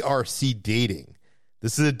CRC dating.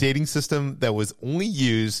 This is a dating system that was only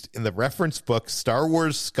used in the reference book Star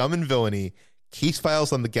Wars Scum and Villainy, Case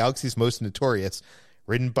Files on the Galaxy's Most Notorious,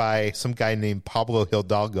 written by some guy named Pablo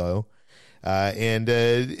Hidalgo. And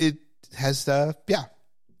it has,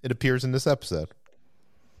 it appears in this episode.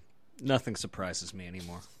 Nothing surprises me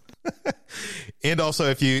anymore. And also,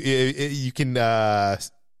 if you can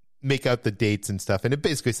make out the dates and stuff, and it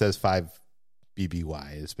basically says 5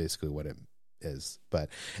 BBY is basically what it is. But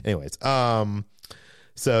anyways,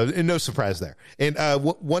 so no surprise there. And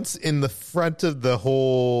once in the front of the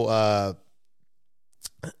whole,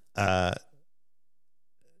 the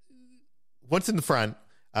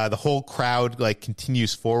whole crowd like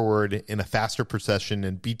continues forward in a faster procession,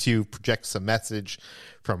 and B2 projects a message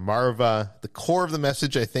from Marva. The core of the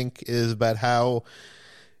message, I think, is about how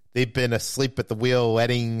they've been asleep at the wheel,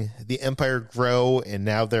 letting the Empire grow, and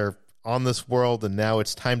now they're on this world, and now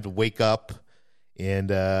it's time to wake up.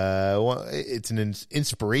 And it's an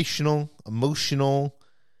inspirational, emotional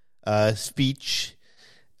speech.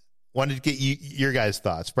 wanted to get your guys'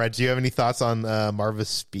 thoughts. Brad, do you have any thoughts on Marva's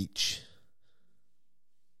speech?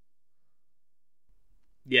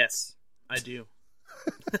 Yes, I do.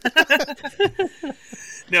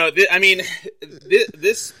 No, I mean,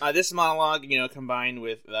 this monologue, combined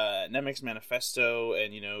with Nemec's manifesto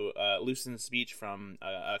and Lucen's speech from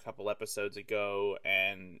a couple episodes ago,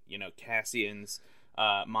 and Cassian's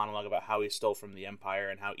monologue about how he stole from the Empire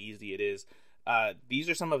and how easy it is. These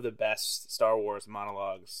are some of the best Star Wars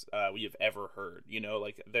monologues we have ever heard.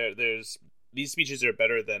 There's these speeches are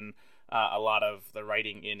better than a lot of the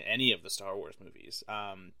writing in any of the Star Wars movies.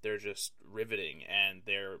 They're just riveting and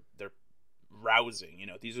they're rousing.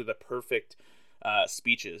 These are the perfect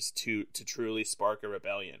speeches to truly spark a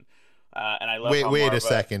rebellion. And I love. Wait a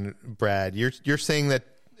second, Brad. You're saying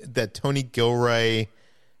that Tony Gilroy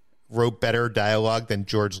wrote better dialogue than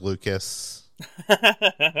George Lucas?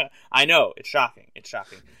 I know, it's shocking.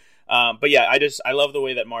 But yeah, I love the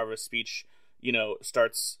way that Marva's speech,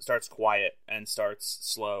 starts quiet and starts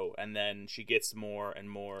slow, and then she gets more and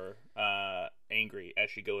more angry as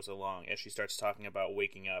she goes along, as she starts talking about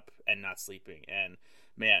waking up and not sleeping. And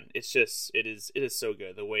man, it is so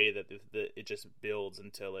good the way that it just builds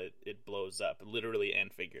until it blows up, literally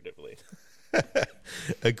and figuratively.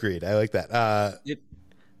 Agreed. I like that.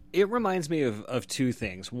 It reminds me of two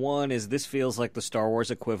things. One is this feels like the Star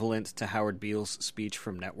Wars equivalent to Howard Beale's speech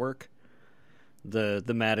from Network, the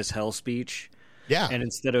Mad as Hell speech. Yeah. And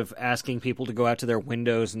instead of asking people to go out to their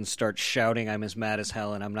windows and start shouting, "I'm as mad as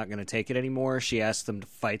hell and I'm not going to take it anymore," she asks them to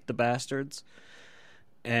fight the bastards.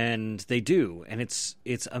 And they do, and it's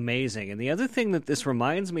amazing. And the other thing that this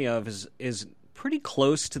reminds me of is pretty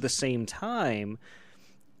close to the same time.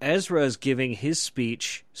 Ezra is giving his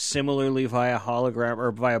speech similarly via hologram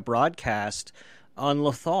or via broadcast on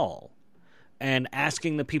Lothal and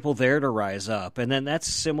asking the people there to rise up. And then that's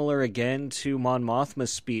similar again to Mon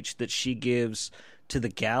Mothma's speech that she gives to the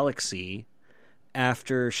galaxy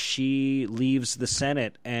after she leaves the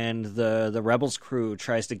Senate and the Rebels crew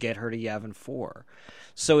tries to get her to Yavin 4.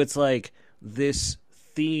 So it's like this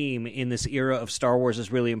theme in this era of Star Wars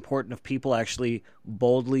is really important, of people actually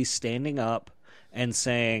boldly standing up and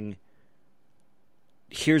saying,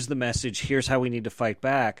 here's the message, here's how we need to fight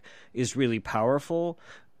back, is really powerful.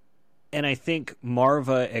 And I think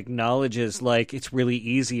Marva acknowledges, like, it's really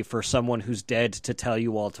easy for someone who's dead to tell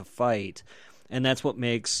you all to fight. And that's what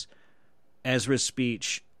makes Ezra's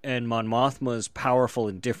speech and Mon Mothma's powerful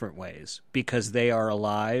in different ways, because they are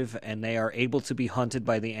alive and they are able to be hunted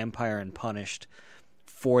by the Empire and punished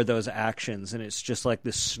for those actions. And it's just like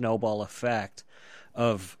this snowball effect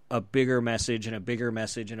of a bigger message and a bigger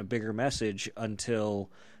message and a bigger message until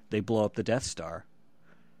they blow up the Death Star.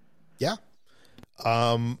 Yeah.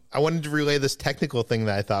 I wanted to relay this technical thing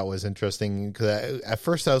that I thought was interesting, because at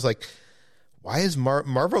first I was like, why is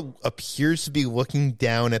Marva appears to be looking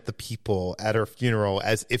down at the people at her funeral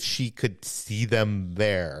as if she could see them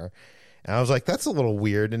there? And I was like, that's a little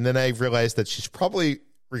weird. And then I realized that she's probably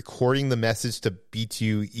recording the message to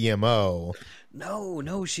B2 EMO.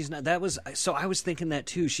 No, she's not. I was thinking that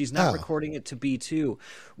too. She's not recording it to B2,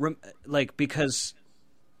 because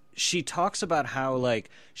she talks about how, like,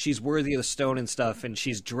 she's worthy of the stone and stuff, and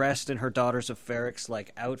she's dressed in her Daughters of Ferrix,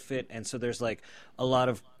 like, outfit, and so there's, like, a lot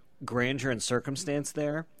of grandeur and circumstance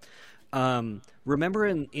there. Remember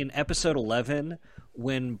in episode 11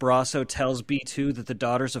 when Brasso tells B2 that the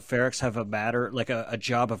Daughters of Ferrix have a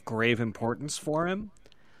job of grave importance for him?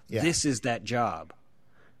 Yeah. This is that job.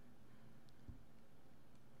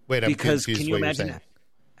 Wait, I'm confused. Can you imagine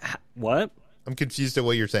what? I'm confused at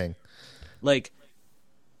what you're saying. Like,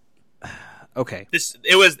 okay,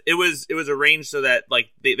 it was arranged so that, like,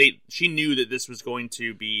 she knew that this was going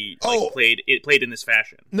to be played in this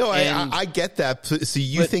fashion. No, I get that. So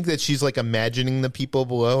you think that she's, like, imagining the people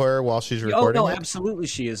below her while she's recording? Oh no, absolutely,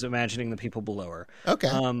 she is imagining the people below her.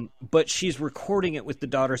 Okay, but she's recording it with the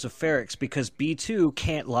Daughters of Ferrix because B2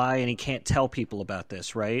 can't lie and he can't tell people about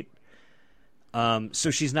this, right?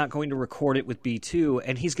 So she's not going to record it with B2,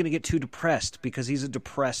 and he's going to get too depressed because he's a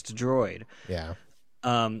depressed droid. Yeah.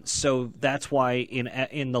 So that's why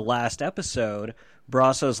in the last episode,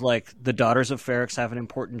 Brasso's like, the Daughters of Ferrix have an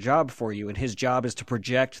important job for you, and his job is to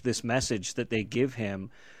project this message that they give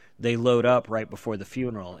him. They load up right before the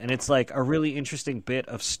funeral, and it's like a really interesting bit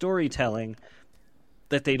of storytelling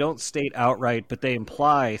that they don't state outright, but they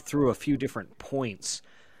imply through a few different points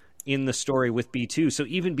in the story with B2. So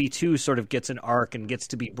even B2 sort of gets an arc and gets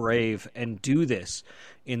to be brave and do this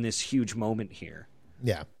in this huge moment here.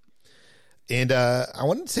 Yeah. And I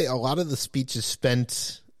wanted to say a lot of the speech is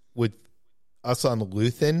spent with us on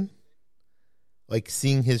Luthen. like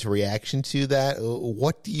seeing his reaction to that,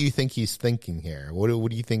 what do you think he's thinking here? What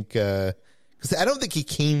do you think? Because I don't think he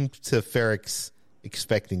came to Ferrix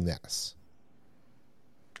expecting this.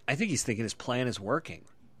 I think he's thinking his plan is working.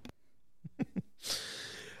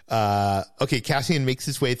 Okay, Cassian makes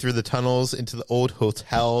his way through the tunnels into the old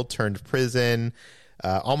hotel turned prison.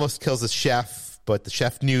 Almost kills the chef, but the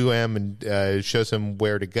chef knew him and shows him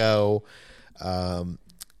where to go.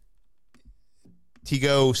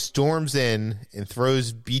 Tigo storms in and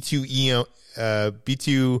throws B2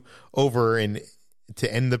 over and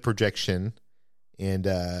to end the projection. And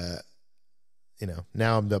now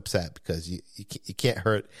I'm upset because you can't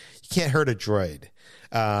hurt a droid.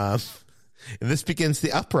 And this begins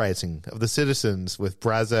the uprising of the citizens with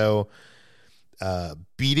Brazo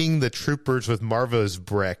beating the troopers with Marvo's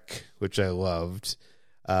brick, which I loved.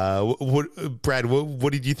 Brad,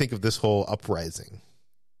 what did you think of this whole uprising?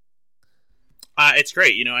 It's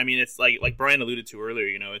great. I mean, it's like Brian alluded to earlier,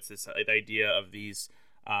 it's this idea of this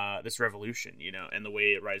revolution, and the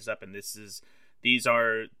way it rises up. And these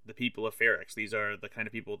are the people of Ferrix. These are the kind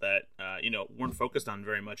of people that, weren't focused on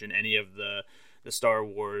very much in any of the Star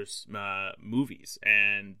Wars movies.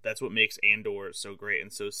 And that's what makes Andor so great.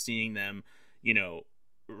 And so seeing them,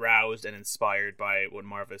 roused and inspired by what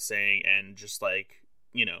Marva is saying and just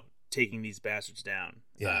taking these bastards down.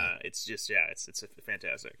 Yeah. It's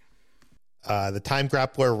fantastic. The time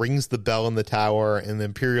grappler rings the bell in the tower, and the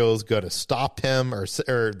Imperials go to stop him, or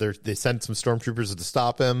they send some stormtroopers to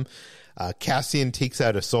stop him. Cassian takes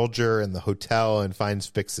out a soldier in the hotel and finds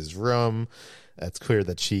Bix's room. It's clear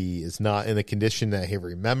that she is not in the condition that he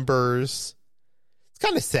remembers. It's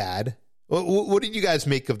kind of sad. What did you guys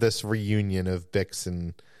make of this reunion of Bix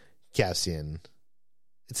and Cassian?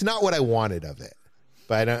 It's not what I wanted of it,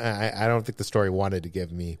 but I don't think the story wanted to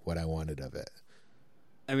give me what I wanted of it.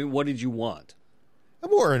 I mean, what did you want? A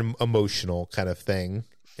more emotional kind of thing.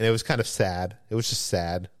 And it was kind of sad. It was just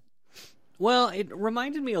sad. Well, it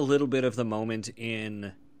reminded me a little bit of the moment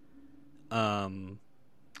in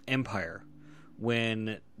Empire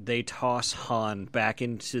when they toss Han back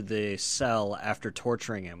into the cell after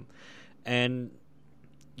torturing him. And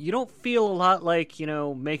you don't feel a lot like,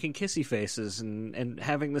 making kissy faces and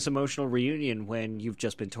having this emotional reunion when you've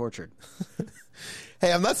just been tortured.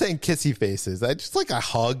 Hey, I'm not saying kissy faces. I just like a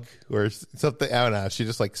hug or something. I don't know. She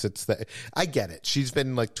just sits there. I get it. She's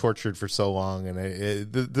been tortured for so long,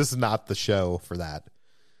 and this is not the show for that.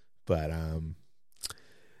 But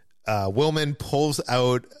Willman pulls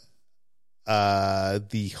out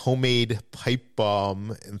the homemade pipe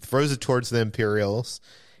bomb and throws it towards the Imperials,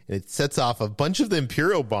 and it sets off a bunch of the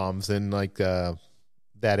Imperial bombs in that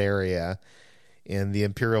area. And the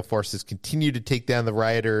Imperial forces continue to take down the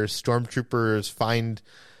rioters. Stormtroopers find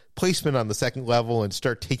placement on the second level and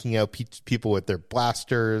start taking out people with their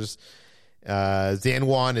blasters.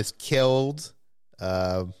 Zanwan is killed.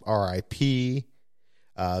 R.I.P.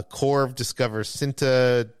 Korv discovers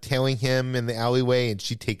Cinta tailing him in the alleyway, and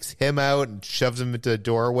she takes him out and shoves him into a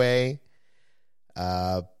doorway.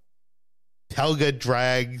 Pelga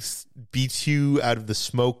drags B2 out of the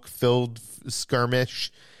smoke-filled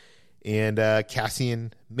skirmish. And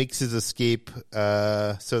Cassian makes his escape with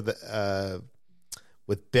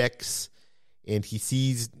Bix, and he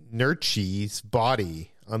sees Nurchi's body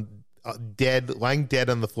lying dead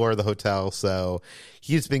on the floor of the hotel. So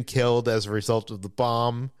he has been killed as a result of the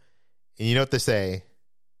bomb. And you know what they say?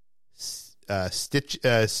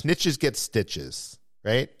 Snitches get stitches,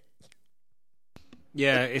 right?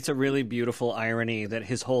 Yeah, it's a really beautiful irony that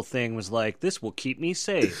his whole thing was like, this will keep me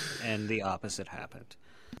safe, and the opposite happened.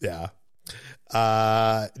 Yeah.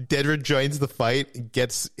 Dedra joins the fight and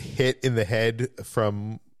gets hit in the head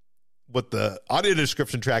from what the audio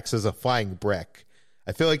description track says a flying brick.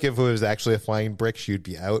 I feel like if it was actually a flying brick, she would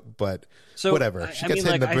be out, but whatever. She gets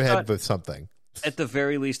hit in the head with something. At the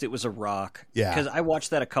very least, it was a rock. Yeah. Because I watched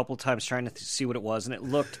that a couple times trying to see what it was, and it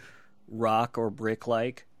looked rock or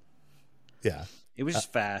brick-like. Yeah. It was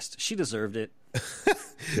just fast. She deserved it.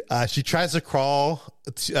 She tries to crawl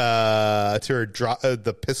to her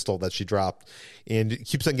the pistol that she dropped, and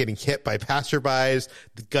keeps on getting hit by passerbys.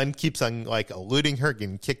 The gun keeps on eluding her,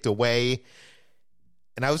 getting kicked away.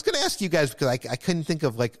 And I was going to ask you guys because I couldn't think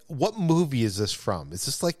of what movie is this from? Is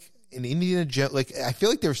this an Indiana Jones? I feel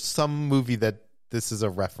like there's some movie that this is a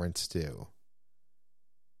reference to,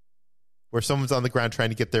 where someone's on the ground trying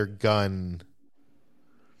to get their gun.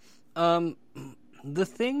 The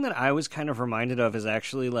thing that I was kind of reminded of is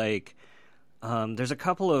actually there's a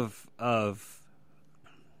couple of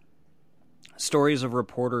stories of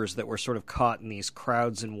reporters that were sort of caught in these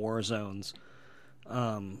crowds in war zones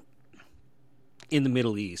in the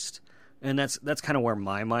Middle East. And that's kind of where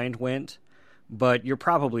my mind went. But you're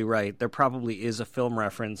probably right. There probably is a film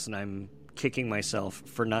reference, and I'm kicking myself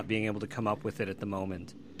for not being able to come up with it at the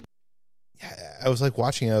moment. Yeah, I was like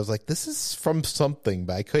watching it. I was like, this is from something,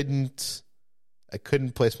 but I couldn't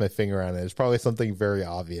place my finger on it. It's probably something very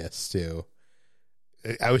obvious too.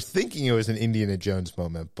 I was thinking it was an Indiana Jones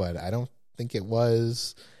moment, but I don't think it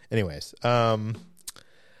was. Anyways, okay.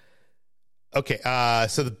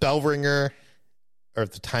 So the bell ringer, or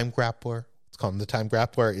the time grappler, let's call him the time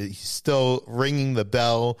grappler. He's still ringing the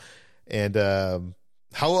bell, and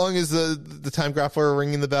how long is the time grappler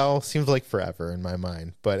ringing the bell? Seems like forever in my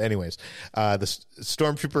mind. But anyways, the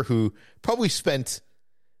stormtrooper who probably spent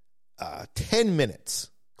 10 minutes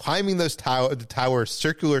climbing those the tower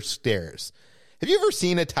circular stairs. Have you ever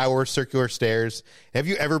seen a tower circular stairs? Have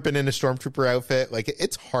you ever been in a stormtrooper outfit? Like,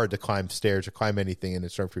 it's hard to climb stairs or climb anything in a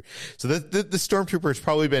stormtrooper. So the stormtrooper has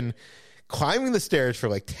probably been climbing the stairs for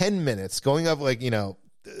like 10 minutes, going up like,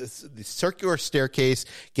 the circular staircase,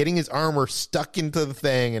 getting his armor stuck into the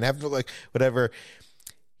thing and having to like whatever.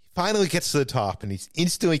 He finally gets to the top and he's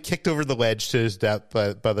instantly kicked over the ledge to his death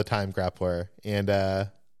by the time grappler. And I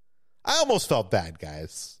almost felt bad,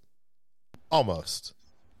 guys. Almost.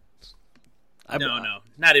 No,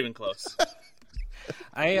 not even close.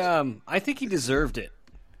 I think he deserved it.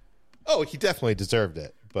 Oh, he definitely deserved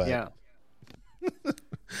it. But yeah.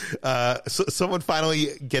 So someone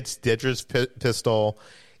finally gets Dedra's pistol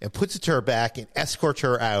and puts it to her back and escorts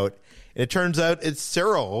her out. And it turns out it's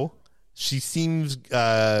Cyril. She seems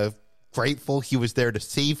grateful he was there to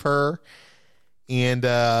save her. And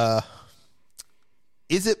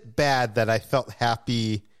is it bad that I felt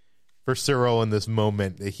happy for Cyril in this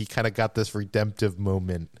moment, that he kind of got this redemptive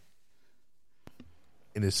moment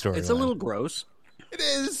in his story? It's a little gross. It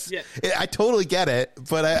is. Yeah. I totally get it,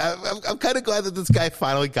 but I'm kind of glad that this guy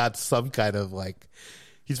finally got some kind of like,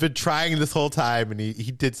 he's been trying this whole time and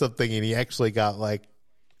he did something and he actually got like,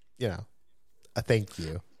 a thank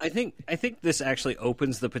you. I think this actually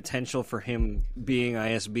opens the potential for him being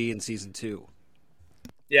ISB in season 2.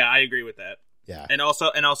 Yeah, I agree with that. Yeah. And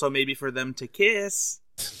also maybe for them to kiss.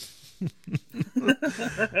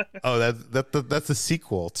 Oh, that's a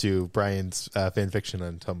sequel to Brian's fan fiction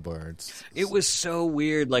on Tumblr. It was so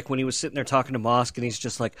weird, like when he was sitting there talking to Mosk, and he's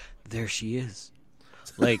just like, "There she is."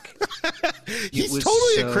 Like, he's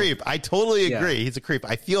totally a creep. I totally agree. Yeah. He's a creep.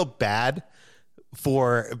 I feel bad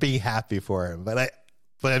for being happy for him, but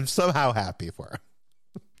I'm somehow happy for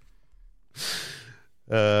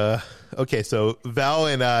him. Okay, so Val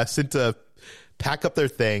and Cinta pack up their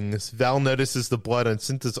things. Val notices the blood on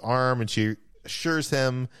Cinta's arm, and she assures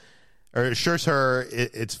her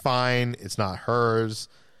it's fine. It's not hers.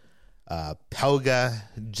 Pelga,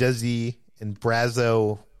 Jezzy, and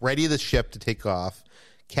Brazo ready the ship to take off.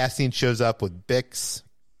 Cassian shows up with Bix.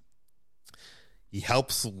 He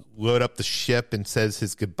helps load up the ship and says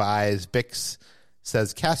his goodbyes. Bix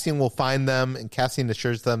says Cassian will find them, and Cassian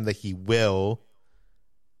assures them that he will.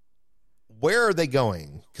 Where are they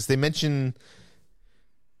going? Because they mention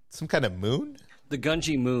some kind of moon? The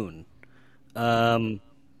Gunji moon,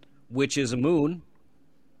 which is a moon.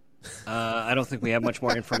 I don't think we have much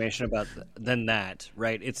more information about than that,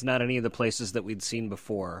 right? It's not any of the places that we'd seen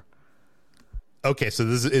before. Okay, so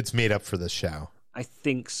it's made up for this show. I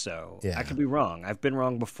think so. Yeah. I could be wrong. I've been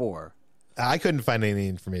wrong before. I couldn't find any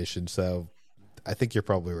information, so I think you're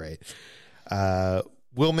probably right.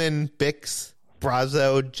 Willman, Bix,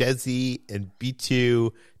 Brazo, Jezzy, and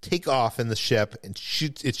B2 take off in the ship and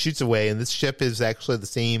shoots away. And this ship is actually the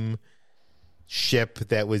same ship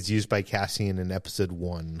that was used by Cassian in episode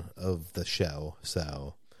 1 of the show.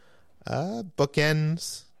 So,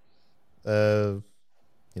 bookends,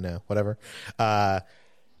 whatever.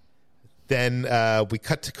 Then we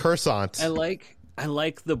cut to Coruscant. I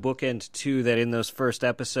like the bookend too, that in those first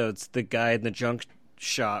episodes, the guy in the junk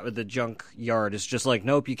shot or the junk yard is just like,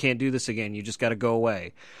 nope, you can't do this again. You just got to go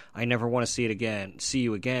away. I never want to see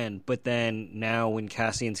you again. But then now when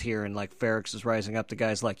Cassian's here and like Ferrix is rising up, the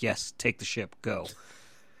guy's like, yes, take the ship, go.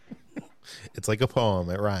 It's like a poem.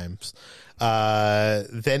 It rhymes.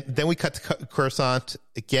 Then we cut to Coruscant.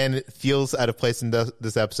 Again, it feels out of place in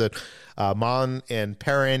this episode. Mon and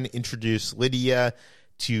Perrin introduce Lydia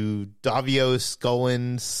to Davio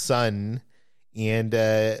Scullin's son. And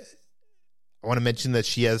I want to mention that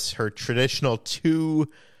she has her traditional 2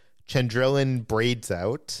 Chandrilan braids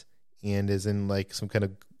out and is in like some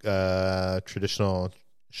kind of traditional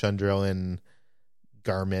Chandrilan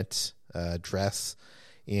garment, dress.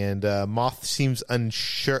 And Mothma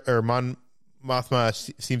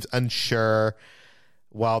seems unsure,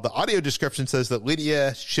 while the audio description says that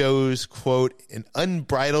Lydia shows, quote, an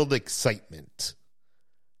unbridled excitement.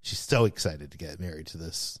 She's so excited to get married to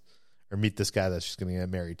this, or meet this guy that she's going to get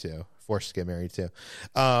married to, forced to get married to.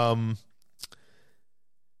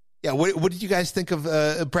 Yeah, what did you guys think of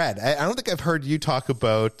Brad? I don't think I've heard you talk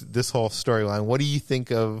about this whole storyline. What do you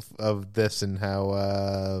think of this and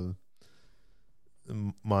how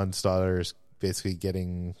Mon's daughter is basically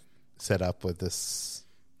getting set up with this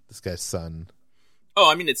guy's son? Oh,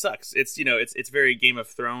 I mean, it sucks. It's it's very Game of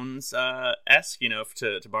Thrones esque.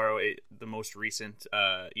 To borrow the most recent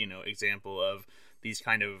example of these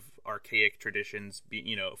kind of archaic traditions,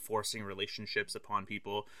 forcing relationships upon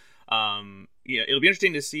people. It'll be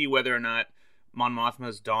interesting to see whether or not Mon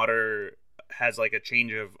Mothma's daughter has like a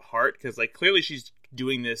change of heart, because like clearly she's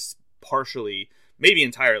doing this partially, maybe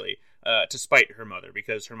entirely, to spite her mother,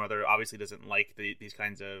 because her mother obviously doesn't like these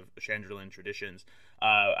kinds of Chandrilan traditions.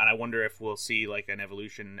 And I wonder if we'll see like an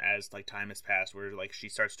evolution as like time has passed, where like she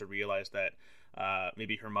starts to realize that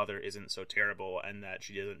maybe her mother isn't so terrible, and that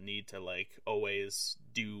she doesn't need to like always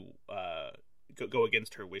do go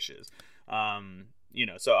against her wishes.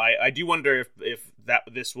 So I do wonder if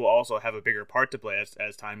this will also have a bigger part to play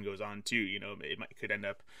as time goes on too. Could end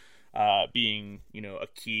up being a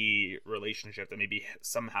key relationship that maybe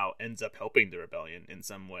somehow ends up helping the rebellion in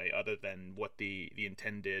some way, other than what the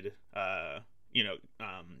intended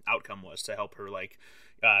outcome was, to help her like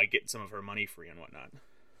get some of her money free and whatnot.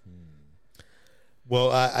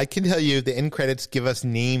 Well, I can tell you the end credits give us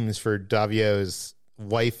names for Davio's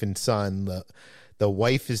wife and son. The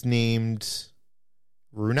wife is named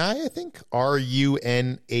Runai, I think.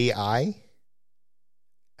 Runai.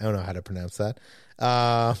 I don't know how to pronounce that.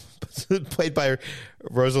 Played by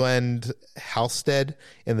Rosalind Halstead.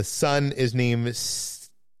 And the son is named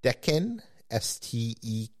Stekan,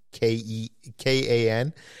 Stekan.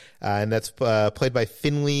 And that's played by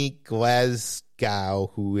Finley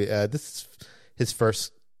Glasgow, who this is his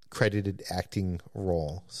first credited acting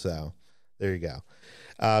role. So there you go.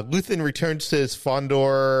 Luthen returns to his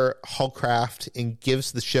Fondor Hullcraft and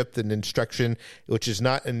gives the ship an instruction, which is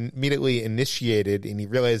not immediately initiated, and he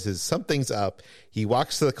realizes something's up. He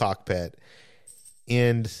walks to the cockpit,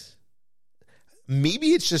 and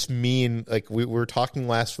maybe it's just me, and like we were talking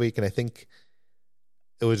last week, and I think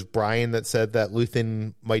it was Brian that said that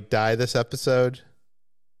Luthen might die this episode.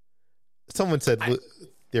 Someone said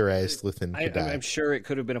theorized Luthen could die. I'm sure it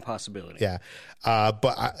could have been a possibility. Yeah,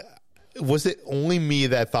 but was it only me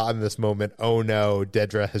that thought in this moment, oh no,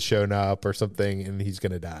 Dedra has shown up or something and he's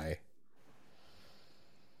going to die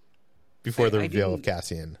before the reveal of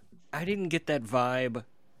Cassian? I didn't get that vibe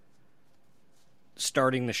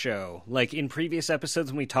starting the show. Like in previous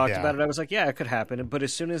episodes when we talked about it, I was like, yeah, it could happen. But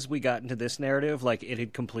as soon as we got into this narrative, like it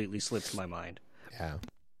had completely slipped my mind. Yeah.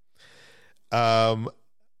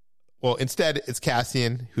 Well, instead it's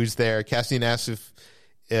Cassian who's there. Cassian asks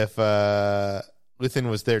if Luthen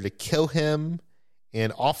was there to kill him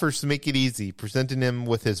and offers to make it easy, presenting him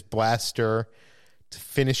with his blaster to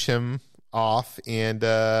finish him off. And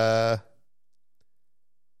I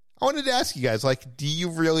wanted to ask you guys, like, do you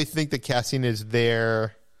really think that Cassian is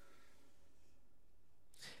there?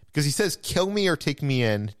 Because he says, kill me or take me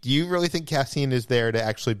in. Do you really think Cassian is there to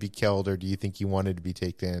actually be killed, or do you think he wanted to be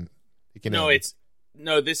taken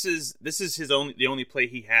in? This is the only play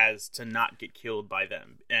he has to not get killed by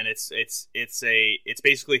them, and it's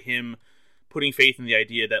basically him putting faith in the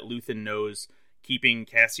idea that Luthen knows keeping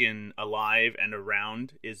Cassian alive and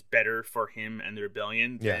around is better for him and the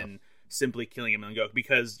rebellion than simply killing him and go.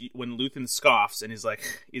 Because when Luthen scoffs and he's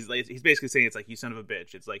basically saying, it's like, you son of a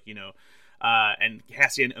bitch. It's like, and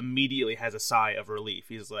Cassian immediately has a sigh of relief.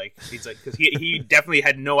 He's like, because he definitely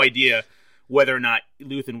had no idea whether or not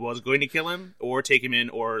Luthen was going to kill him or take him in,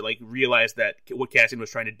 or like realize that what Cassian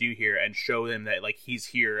was trying to do here and show him that like he's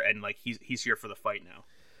here and like he's here for the fight now.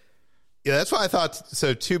 Yeah, that's why I thought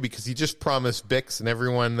so too, because he just promised Bix and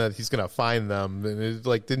everyone that he's going to find them, and it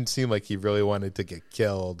like didn't seem like he really wanted to get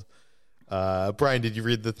killed. Brian, did you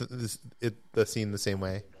read the scene the same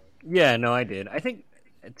way? Yeah, no, I did. I think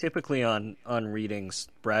typically on readings,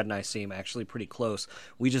 Brad and I seem actually pretty close.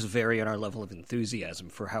 We just vary in our level of enthusiasm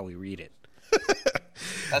for how we read it.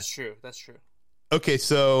 That's true. Okay,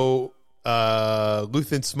 so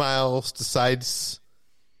Luthen smiles, decides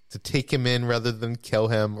to take him in rather than kill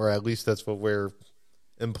him, or at least that's what we're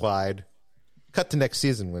implied. Cut to next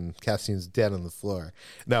season when Cassian's dead on the floor.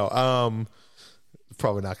 No,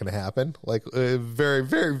 probably not going to happen. Like, very,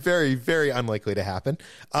 very, very, very unlikely to happen.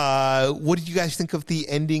 What did you guys think of the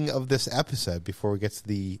ending of this episode before we get to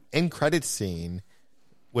the end credits scene?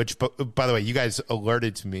 Which, by the way, you guys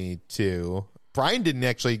alerted me to. Brian didn't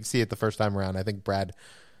actually see it the first time around. I think Brad.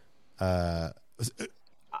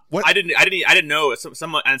 What? I didn't know.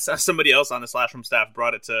 Somebody else on the Slash Room staff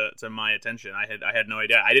brought it to my attention. I had no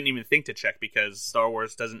idea. I didn't even think to check because Star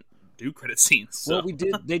Wars doesn't do credit scenes. So.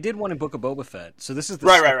 Well, they did one in Book of Boba Fett. So this is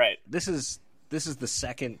right. This is the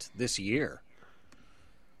second this year.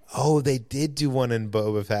 Oh, they did do one in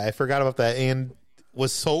Boba Fett. I forgot about that. And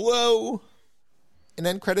was Solo an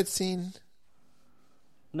end credit scene?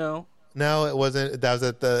 No, it wasn't.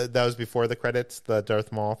 That was before the credits, the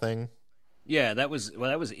Darth Maul thing. Yeah, that was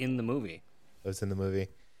in the movie. That was in the movie.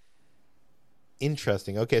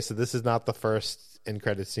 Interesting. Okay, so this is not the first end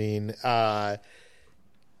credit scene. But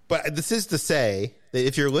this is to say that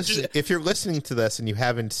if you're listening to this and you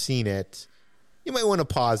haven't seen it, you might want to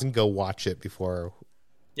pause and go watch it before.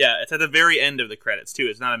 Yeah, it's at the very end of the credits too.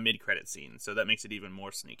 It's not a mid-credit scene, so that makes it even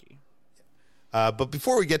more sneaky. But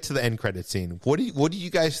before we get to the end credit scene, what do you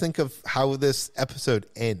guys think of how this episode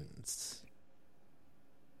ends?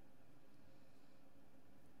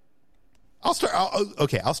 I'll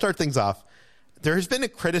start things off. There has been a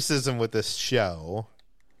criticism with this show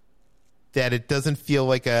that it doesn't feel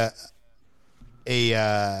like a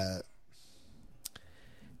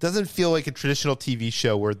traditional TV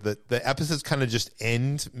show where the episodes kind of just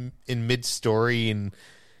end in mid-story and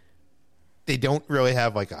they don't really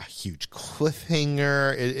have like a huge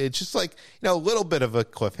cliffhanger. It's just like, a little bit of a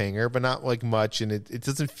cliffhanger, but not like much. And it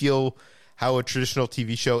doesn't feel how a traditional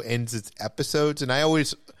TV show ends its episodes. And I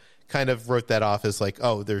always kind of wrote that off as like,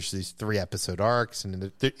 oh, there's these 3 episode arcs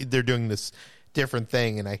and they're doing this different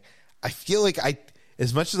thing. And I feel like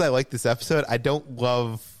as much as I like this episode, I don't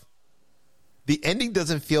love the ending.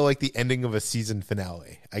 Doesn't feel like the ending of a season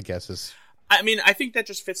finale, I guess is. I mean, I think that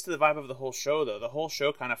just fits to the vibe of the whole show, though. The whole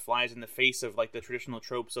show kind of flies in the face of like the traditional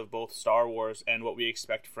tropes of both Star Wars and what we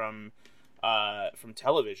expect from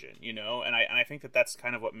television, And I think that that's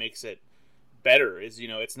kind of what makes it better. Is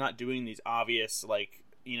it's not doing these obvious like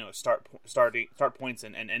start points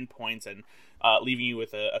and end points and leaving you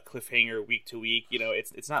with a cliffhanger week to week.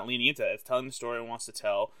 It's not leaning into that. It's telling the story it wants to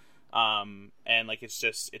tell. And like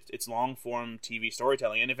it's long form TV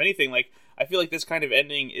storytelling, and if anything, like I feel like this kind of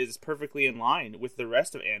ending is perfectly in line with the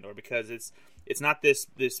rest of Andor because it's not this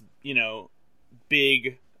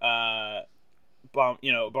big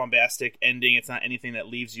bombastic ending. It's not anything that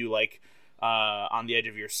leaves you like on the edge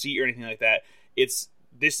of your seat or anything like that. It's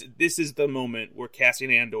this is the moment where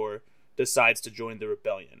Cassian Andor decides to join the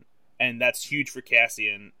rebellion. And that's huge for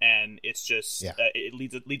Cassian, and it's just it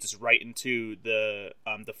leads us right into the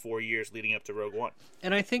 4 years leading up to Rogue One.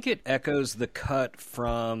 And I think it echoes the cut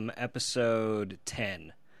from episode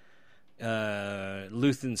 10,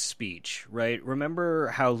 Luthen's speech, right? Remember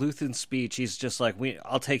how Luthen's speech, he's just like,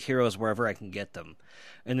 I'll take heroes wherever I can get them.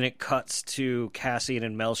 And then it cuts to Cassian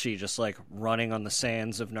and Melshi just like running on the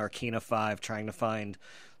sands of Narkina 5 trying to find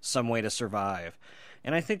some way to survive.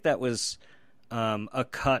 And I think that was a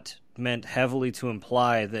cut meant heavily to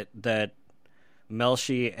imply that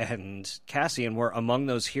Melshi and Cassian were among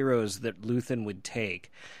those heroes that Luthen would take.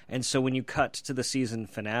 And so when you cut to the season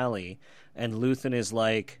finale and Luthen is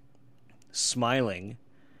like smiling,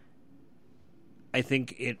 I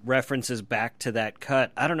think it references back to that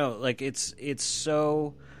cut. I don't know, like it's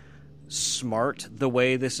so smart the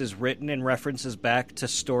way this is written and references back to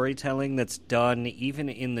storytelling that's done even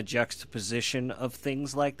in the juxtaposition of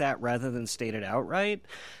things like that rather than stated outright.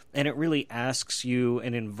 And it really asks you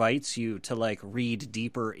and invites you to like read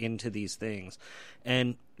deeper into these things.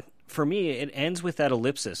 And for me, it ends with that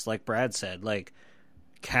ellipsis, like Brad said, like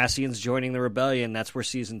Cassian's joining the rebellion. That's where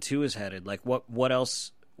season 2 is headed. Like what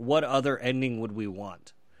else, what other ending would we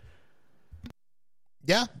want?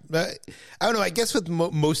 Yeah, I don't know. I guess with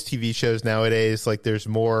most TV shows nowadays, like there's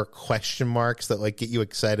more question marks that like get you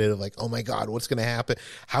excited of like, oh my God, what's going to happen?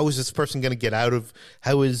 How is this person going to get out of,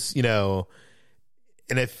 how is, and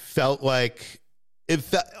it felt like,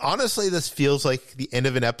 honestly, this feels like the end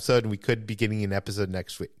of an episode and we could be getting an episode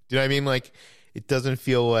next week. Do you know what I mean? Like it doesn't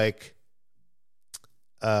feel like,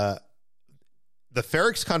 the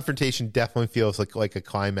Ferrix confrontation definitely feels like a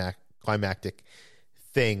climactic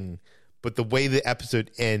thing. But the way the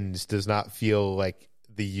episode ends does not feel like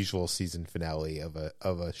the usual season finale of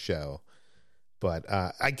a show. But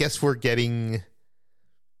I guess we're getting,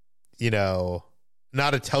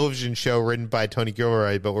 not a television show written by Tony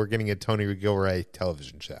Gilroy, but we're getting a Tony Gilroy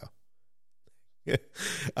television show.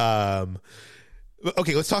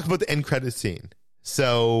 Okay, let's talk about the end credit scene.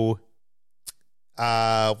 So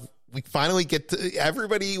we finally get to,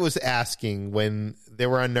 everybody was asking when they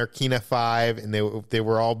were on Narkina 5 and they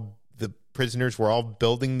were all, the prisoners were all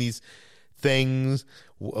building these things.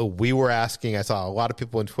 We were asking, I saw a lot of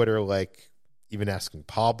people on Twitter like, even asking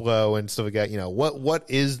Pablo and stuff like that, what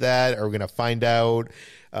is that? Are we going to find out?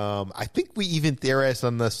 I think we even theorized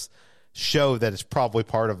on this show that it's probably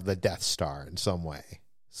part of the Death Star in some way.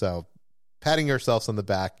 So patting ourselves on the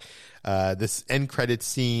back. This end credit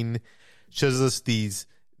scene shows us these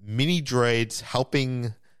mini droids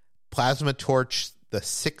helping Plasma Torch the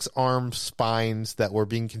 6-arm spines that were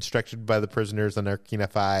being constructed by the prisoners on Narkina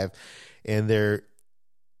 5. And they're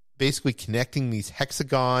basically connecting these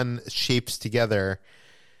hexagon shapes together.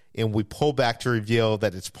 And we pull back to reveal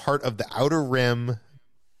that it's part of the outer rim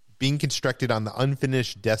being constructed on the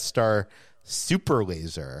unfinished Death Star super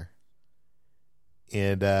laser.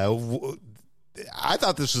 And I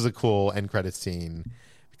thought this was a cool end credit scene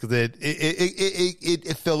because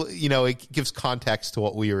it felt, it gives context to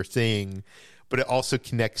what we were seeing, but it also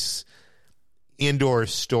connects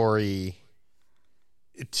Andor's story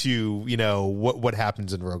to, what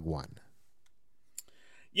happens in Rogue One.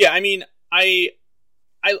 Yeah, I mean, I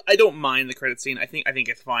don't mind the credit scene. I think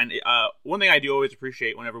it's fine. One thing I do always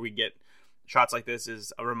appreciate whenever we get shots like this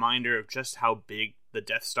is a reminder of just how big the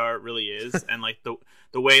Death Star really is, and like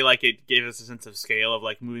the way like it gave us a sense of scale of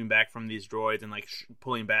like moving back from these droids and like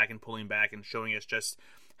pulling back and showing us just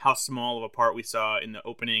how small of a part we saw in the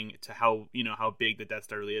opening to how how big the Death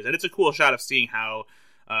Star really is. And it's a cool shot of seeing how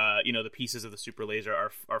the pieces of the super laser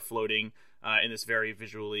are floating in this very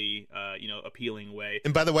visually appealing way.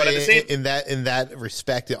 And by the way, in that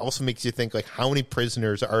respect, it also makes you think like how many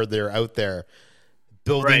prisoners are there out there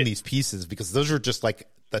building these pieces, because those are just like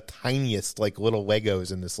the tiniest like little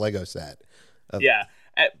Legos in this Lego set. Yeah.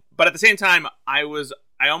 But at the same time, I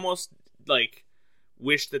almost like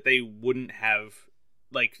wish that they wouldn't have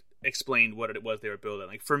like explained what it was they were building.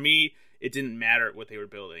 Like for me, it didn't matter what they were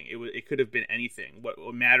building. It could have been anything. What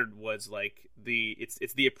mattered was like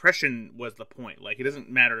it's the oppression was the point. Like it doesn't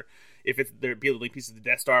matter if they're building pieces of the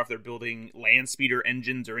Death Star, if they're building land speeder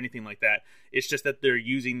engines or anything like that. It's just that they're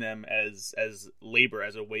using them as labor,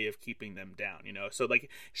 as a way of keeping them down. So like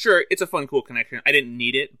sure, it's a fun, cool connection. I didn't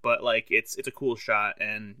need it, but like it's a cool shot,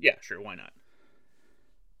 and yeah, sure, why not?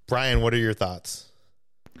 Brian, what are your thoughts?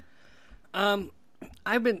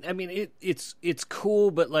 It's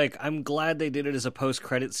cool, but like I'm glad they did it as a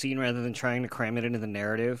post-credit scene rather than trying to cram it into the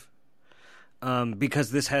narrative.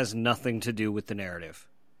 Because this has nothing to do with the narrative,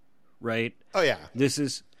 right? Oh yeah. This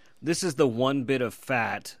is the one bit of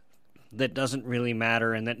fat that doesn't really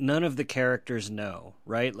matter and that none of the characters know,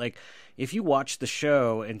 right? Like if you watch the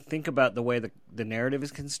show and think about the way the narrative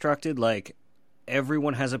is constructed, like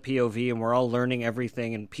everyone has a POV and we're all learning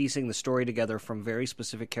everything and piecing the story together from very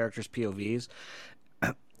specific characters' POVs.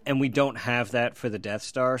 And we don't have that for the Death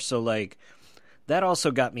Star. So like that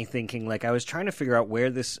also got me thinking, like I was trying to figure out where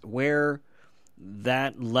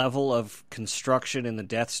that level of construction in the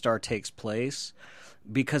Death Star takes place,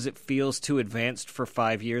 because it feels too advanced for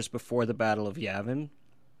 5 years before the Battle of Yavin.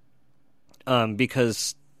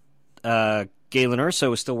 Because Galen Erso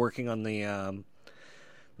was still working on the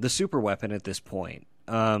super weapon at this point,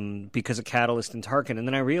 because of Catalyst and Tarkin. And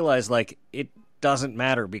then I realized like it doesn't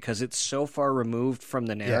matter because it's so far removed from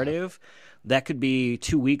the narrative. That could be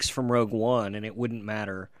 2 weeks from Rogue One and it wouldn't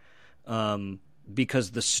matter,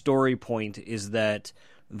 because the story point is that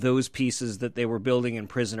those pieces that they were building in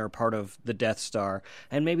prison are part of the Death Star.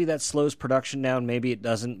 And maybe that slows production down, maybe it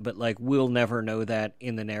doesn't, but like we'll never know that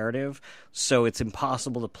in the narrative. So it's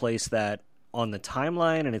impossible to place that on the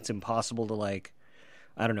timeline, and it's impossible to like,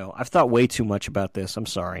 I don't know. I've thought way too much about this. I'm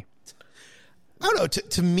sorry. I don't know.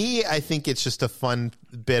 To me, I think it's just a fun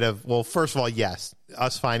bit of, well, first of all, yes,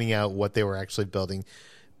 us finding out what they were actually building.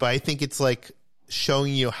 But I think it's like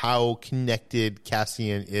showing you how connected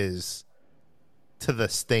Cassian is to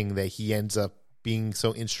this thing that he ends up being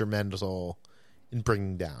so instrumental in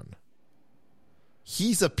bringing down.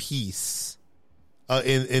 He's a piece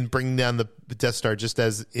in bringing down the Death Star, just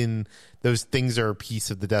as in those things are a piece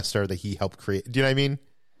of the Death Star that he helped create. Do you know what I mean?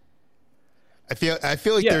 I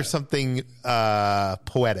feel like there's something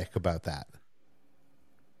poetic about that.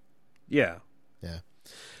 Yeah. Yeah.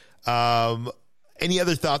 Any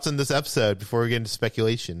other thoughts on this episode before we get into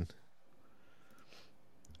speculation?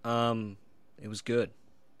 It was good.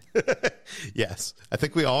 Yes. I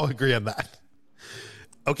think we all agree on that.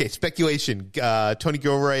 Okay, speculation. Tony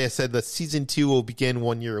Gilroy has said that season 2 will begin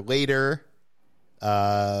 1 year later.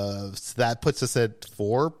 So that puts us at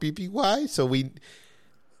 4 BBY. So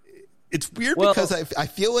it's weird because I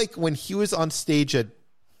feel like when he was on stage at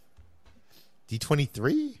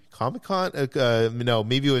D23 Comic-Con, no,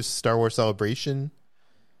 maybe it was Star Wars Celebration.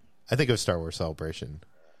 I think it was Star Wars Celebration.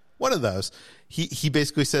 One of those. He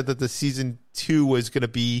basically said that the season 2 was going to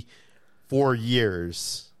be 4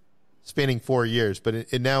 years, spanning 4 years, but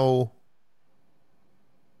it now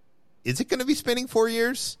is it going to be spanning 4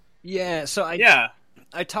 years? Yeah, so Yeah.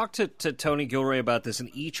 I talked to Tony Gilroy about this, and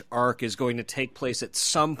each arc is going to take place at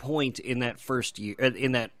some point in that first year,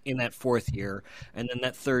 in that fourth year, and then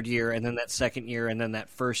that third year, and then that second year, and then that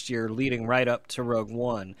first year, leading right up to Rogue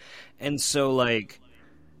One. And so, like,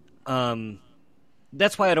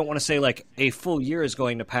 that's why I don't want to say like a full year is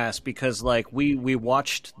going to pass, because like we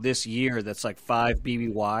watched this year that's like 5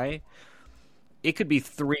 BBY. It could be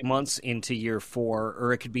 3 months into year 4,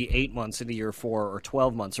 or it could be 8 months into year 4, or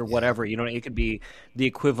 12 months, or whatever. You know, it could be the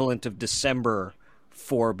equivalent of December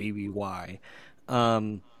for BBY.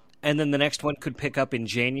 And then the next one could pick up in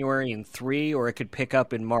January in 3, or it could pick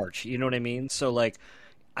up in March. You know what I mean? So, like,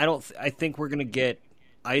 I think we're going to get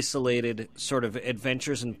isolated sort of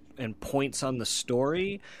adventures and points on the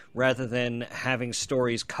story rather than having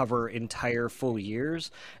stories cover entire full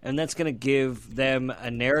years, and that's going to give them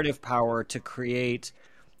a narrative power to create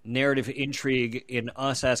narrative intrigue in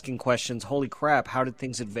us asking questions. Holy crap, how did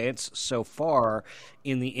things advance so far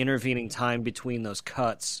in the intervening time between those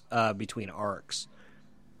cuts between arcs?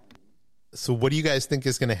 So what do you guys think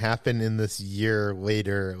is going to happen in this year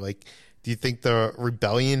later? Like, do you think the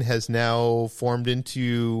rebellion has now formed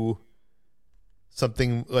into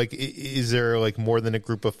something like, is there like more than a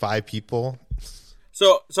group of 5 people?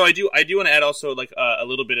 So I do want to add also like a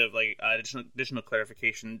little bit of like additional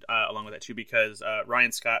clarification along with that too, because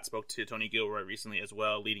Ryan Scott spoke to Tony Gilroy recently as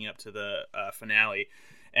well, leading up to the finale,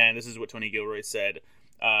 and this is what Tony Gilroy said.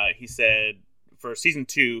 He said, for season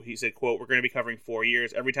 2, he said, quote, "We're going to be covering 4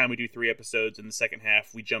 years. Every time we do 3 episodes in the second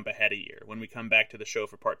half, we jump ahead a year. When we come back to the show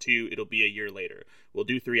for part 2, it'll be a year later. We'll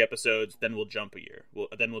do 3 episodes, then we'll jump a year.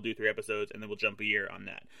 Then we'll do 3 episodes, and then we'll jump a year on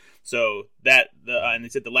that." So and they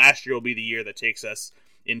said the last year will be the year that takes us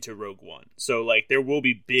into Rogue One. So like there will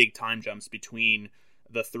be big time jumps between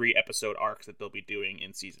the 3 episode arcs that they'll be doing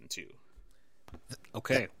in season 2.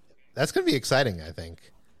 Okay, that's going to be exciting, I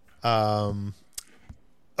think.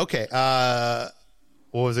 Okay.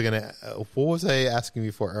 What was I asking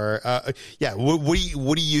before? What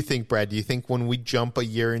do you think, Brad? Do you think when we jump a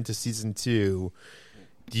year into season 2,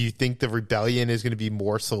 do you think the rebellion is going to be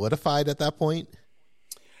more solidified at that point?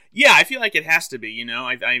 Yeah, I feel like it has to be. You know,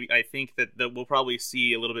 I think that we'll probably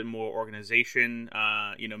see a little bit more organization.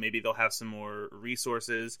 You know, maybe they'll have some more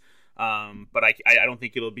resources. But I don't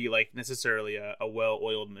think it'll be like necessarily a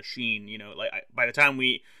well-oiled machine. You know, like by the time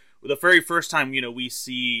the very first time, you know, we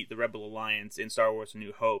see the Rebel Alliance in Star Wars: A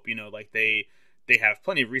New Hope, you know, like they have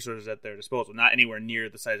plenty of resources at their disposal, not anywhere near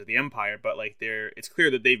the size of the Empire, but like it's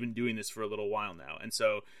clear that they've been doing this for a little while now. And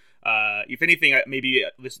so, if anything, maybe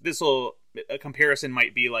a comparison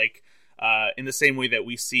might be like, in the same way that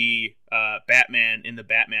we see Batman in the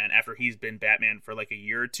Batman after he's been Batman for like a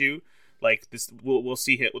year or two. Like this, we'll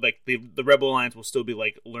see him like the Rebel Alliance will still be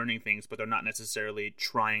like learning things, but they're not necessarily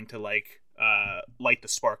trying to like light the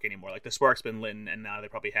spark anymore. Like the spark's been lit, and now they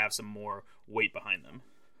probably have some more weight behind them.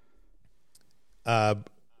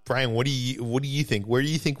 Brian, what do you think? Where do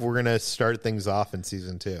you think we're gonna start things off in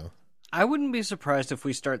season 2? I wouldn't be surprised if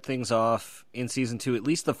we start things off in season 2, at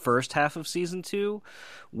least the first half of season 2,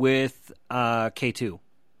 with K2.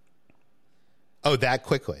 Oh, that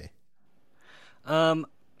quickly?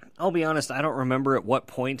 I'll be honest, I don't remember at what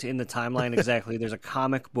point in the timeline exactly. There's a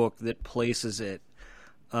comic book that places it,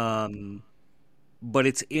 but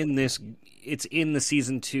it's in the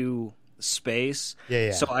season 2 space.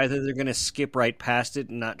 Yeah. So either they're going to skip right past it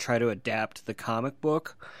and not try to adapt the comic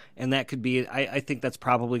book, and that could be. I think that's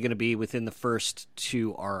probably going to be within the first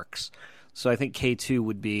 2 arcs. So I think K2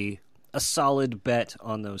 would be a solid bet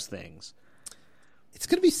on those things. It's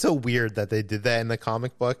going to be so weird that they did that in the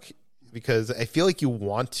comic book, because I feel like you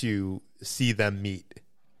want to see them meet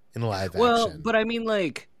in live action. Well, but I mean,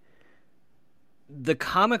 like, the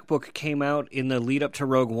comic book came out in the lead up to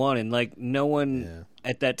Rogue One, and like no one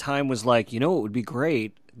at that time was like, you know, it would be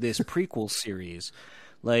great, this prequel series.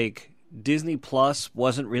 Like Disney Plus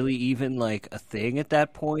wasn't really even like a thing at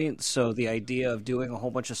that point, so the idea of doing a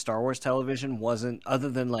whole bunch of Star Wars television wasn't, other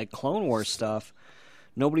than like Clone Wars stuff,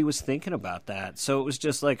 nobody was thinking about that. So it was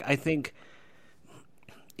just like, I think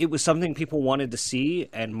it was something people wanted to see,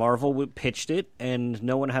 and Marvel pitched it, and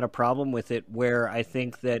no one had a problem with it, where I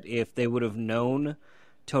think that if they would have known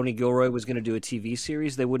Tony Gilroy was going to do a TV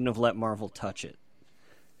series, they wouldn't have let Marvel touch it.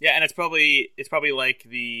 Yeah, and it's probably like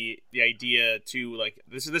the idea too, like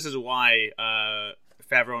this is why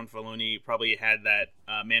Favreau and Filoni probably had that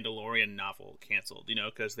Mandalorian novel canceled, you know,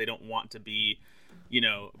 because they don't want to be, you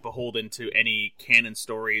know, beholden to any canon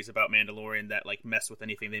stories about Mandalorian that like mess with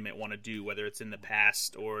anything they might want to do, whether it's in the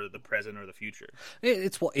past or the present or the future.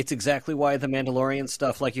 It's exactly why the Mandalorian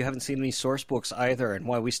stuff, like, you haven't seen any source books either, and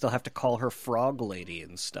why we still have to call her Frog Lady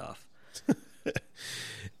and stuff.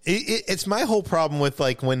 It's my whole problem with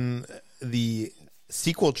like when the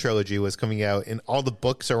sequel trilogy was coming out and all the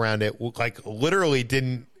books around it like literally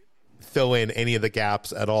didn't fill in any of the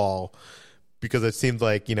gaps at all, because it seemed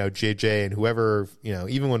like, you know, JJ and whoever, you know,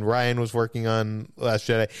 even when Ryan was working on Last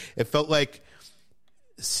Jedi, it felt like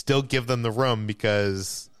still give them the room,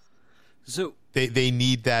 because they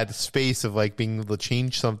need that space of like being able to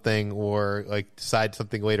change something or like decide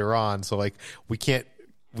something later on. So like we can't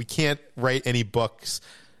write any books.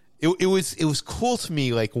 It was cool to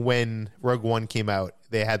me, like when Rogue One came out,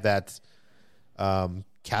 they had that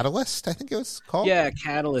Catalyst, I think it was called. Yeah,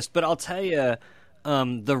 Catalyst. But I'll tell you,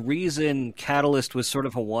 the reason Catalyst was sort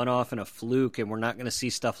of a one-off and a fluke, and we're not going to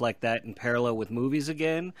see stuff like that in parallel with movies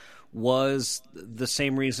again, was the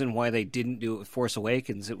same reason why they didn't do it with Force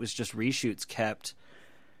Awakens. It was just reshoots kept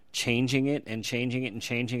changing it and changing it and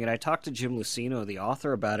changing it. I talked to Jim Lucino, the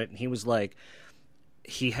author, about it, and he was like,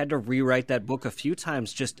 he had to rewrite that book a few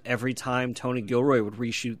times just every time Tony Gilroy would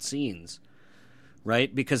reshoot scenes,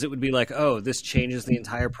 right? Because it would be like, oh, this changes the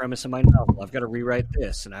entire premise of my novel. I've got to rewrite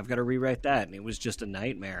this, and I've got to rewrite that, and it was just a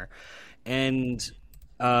nightmare. And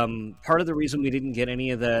part of the reason we didn't get any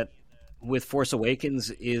of that with Force Awakens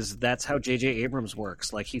is that's how J.J. Abrams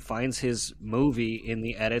works. Like, he finds his movie in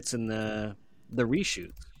the edits and the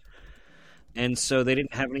reshoots. And so they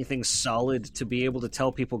didn't have anything solid to be able to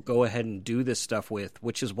tell people, go ahead and do this stuff with,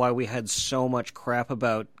 which is why we had so much crap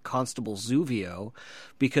about Constable Zuvio,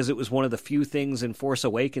 because it was one of the few things in Force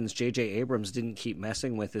Awakens J.J. Abrams didn't keep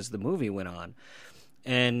messing with as the movie went on.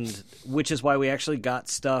 And which is why we actually got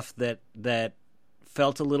stuff that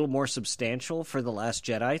felt a little more substantial for the Last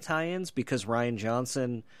Jedi tie-ins, because Rian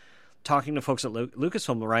Johnson... Talking to folks at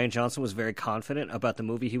Lucasfilm, Rian Johnson was very confident about the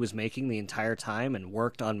movie he was making the entire time and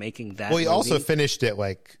worked on making that movie. Well, he also finished it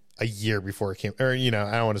like a year before it came, or, you know,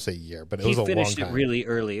 I don't want to say a year, but it was a long time. He finished it really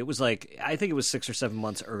early. It was like, I think it was 6 or 7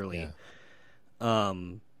 months early. Yeah.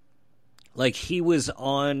 Like, he was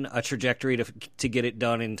on a trajectory to get it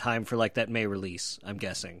done in time for like that May release, I'm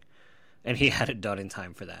guessing. And he had it done in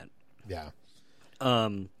time for that. Yeah.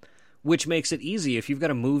 Which makes it easy. If you've got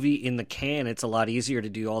a movie in the can, it's a lot easier to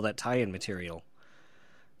do all that tie-in material.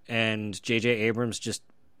 And J.J. Abrams just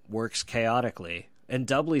works chaotically. And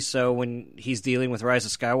doubly so when he's dealing with Rise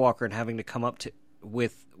of Skywalker and having to come up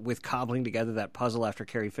with cobbling together that puzzle after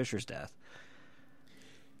Carrie Fisher's death.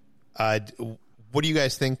 What do you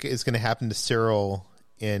guys think is going to happen to Cyril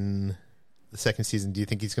in the second season? Do you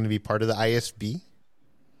think he's going to be part of the ISB?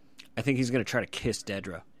 I think he's going to try to kiss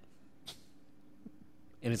Dedra.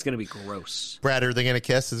 And it's going to be gross. Brad, are they going to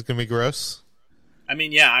kiss? Is it going to be gross? I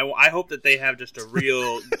mean, yeah, I hope that they have just a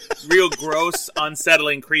real gross,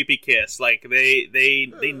 unsettling, creepy kiss. Like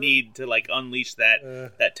they need to like unleash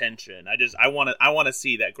that tension. I want to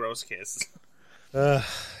see that gross kiss.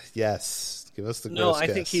 Yes, give us the gross No, kiss. I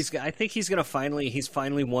think he's going to he's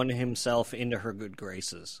finally won himself into her good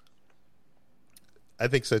graces. I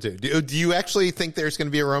think so too. Do you actually think there's going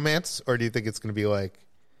to be a romance, or do you think it's going to be like?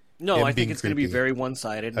 No, I think it's going to be very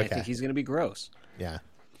one-sided, and I think he's going to be gross. Yeah,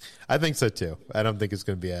 I think so too. I don't think it's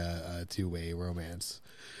going to be a two-way romance.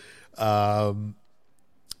 What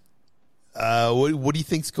do you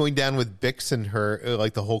think's going down with Bix and her,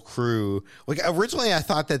 like the whole crew? Like originally, I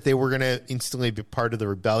thought that they were going to instantly be part of the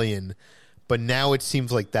rebellion, but now it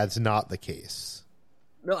seems like that's not the case.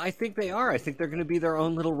 No, I think they are. I think they're going to be their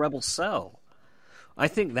own little rebel cell. I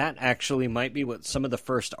think that actually might be what some of the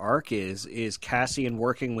first arc is Cassian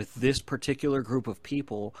working with this particular group of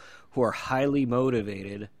people who are highly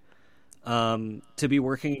motivated to be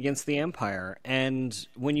working against the Empire. And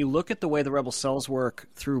when you look at the way the rebel cells work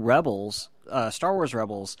through Rebels, Star Wars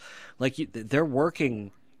Rebels, like they're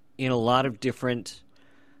working in a lot of different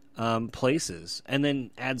places. And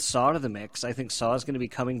then add Saw to the mix. I think Saw is going to be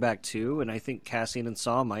coming back too, and I think Cassian and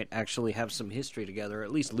Saw might actually have some history together.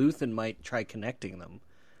 At least Luthen might try connecting them.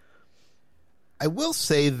 I will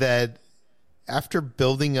say that after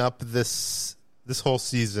building up this whole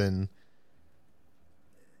season,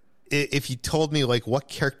 if you told me like what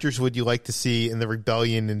characters would you like to see in the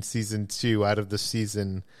rebellion in season 2 out of the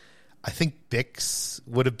season, I think Bix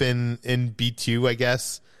would have been in B2, I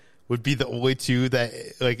guess. Would be the only two that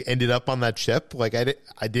like ended up on that ship. Like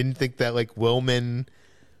I didn't think that like Willman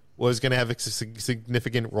was going to have a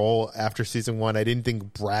significant role after season 1. I didn't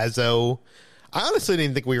think Brazo. I honestly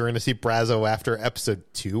didn't think we were going to see Brazo after episode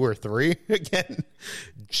 2 or 3 again.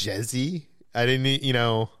 Jezzy. I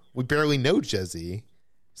didn't. We barely know Jezzy,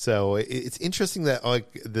 so it's interesting that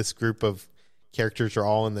like this group of characters are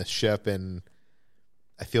all in this ship, and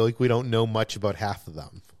I feel like we don't know much about half of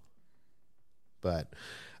them. But.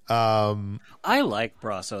 I like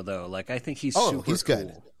Brasso though. Like I think he's super he's cool.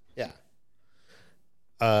 good. Yeah,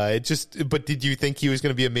 But did you think he was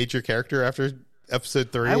going to be a major character after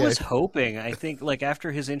episode 3? I was hoping. I think like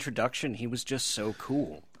after his introduction, he was just so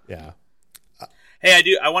cool. Yeah.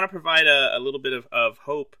 Hey, I want to provide a little bit of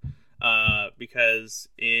hope because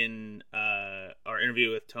in our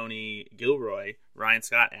interview with Tony Gilroy, Ryan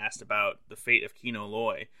Scott asked about the fate of Kino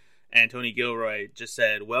Loy, and Tony Gilroy just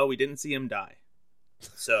said, "Well, we didn't see him die."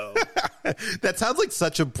 So that sounds like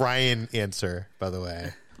such a Brian answer, by the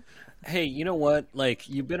way. Hey, you know what? Like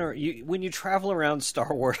when you travel around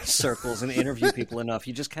Star Wars circles and interview people enough,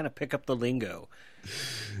 you just kind of pick up the lingo.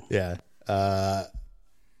 Yeah.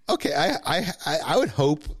 Okay. I would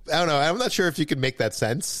hope. I don't know. I'm not sure if you can make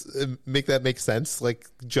that make sense. Like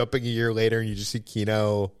jumping a year later and you just see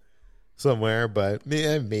Kino somewhere, but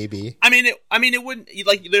maybe. I mean, it wouldn't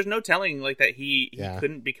like. There's no telling like that he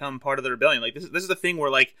couldn't become part of the rebellion. Like this is the thing where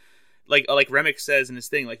like Remix says in his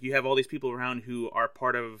thing, like you have all these people around who are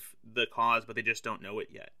part of the cause, but they just don't know it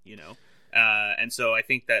yet, you know. And so I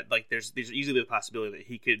think that like there's easily the possibility that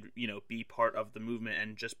he could, you know, be part of the movement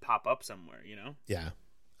and just pop up somewhere, you know. Yeah.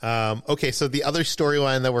 Okay, so the other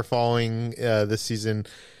storyline that we're following this season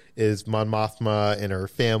is Mon Mothma and her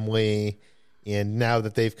family, and now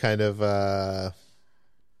that they've kind of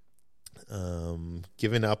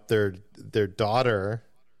given up their daughter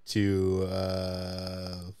to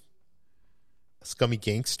a scummy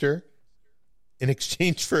gangster in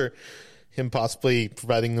exchange for him possibly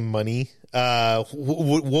providing them money,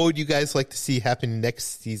 what would you guys like to see happen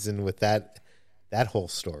next season with that whole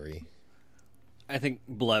story? I think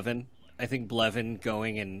Blevin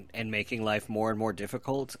going and making life more and more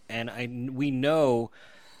difficult. And we know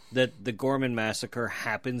that the Gorman massacre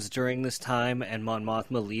happens during this time and Mon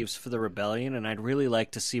Mothma leaves for the rebellion. And I'd really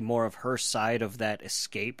like to see more of her side of that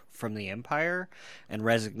escape from the Empire and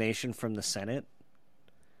resignation from the Senate.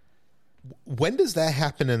 When does that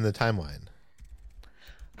happen in the timeline?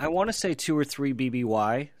 I want to say 2 or 3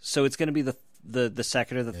 BBY. So it's going to be the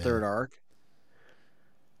second or the third arc.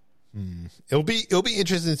 It'll be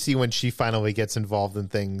interesting to see when she finally gets involved in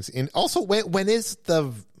things, and also when is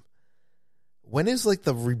like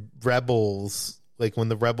the rebels, like when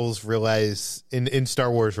the rebels realize in Star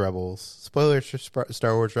Wars Rebels, spoilers for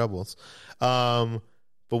Star Wars Rebels, but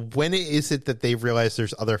when is it that they realize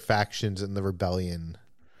there's other factions in the rebellion?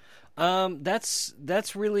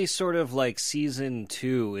 That's really sort of like season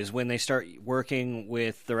 2 is when they start working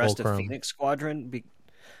with the rest of Phoenix Squadron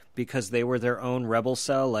because they were their own rebel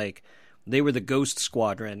cell. Like they were the Ghost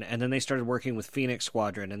Squadron, and then they started working with Phoenix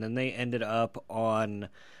Squadron, and then they ended up on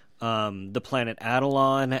the planet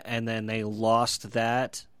Adelon, and then they lost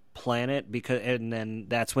that planet and then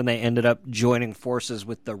that's when they ended up joining forces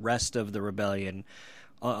with the rest of the rebellion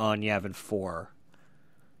on Yavin 4.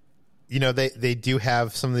 You know, they do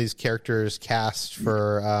have some of these characters cast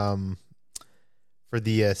for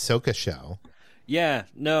the Ahsoka show. Yeah,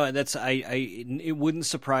 no, that's it wouldn't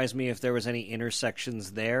surprise me if there was any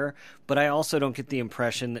intersections there, but I also don't get the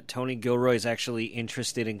impression that Tony Gilroy is actually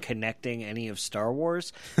interested in connecting any of Star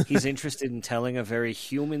Wars. He's interested in telling a very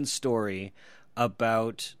human story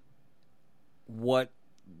about what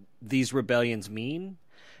these rebellions mean.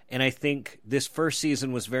 And I think this first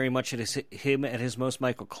season was very much him at his most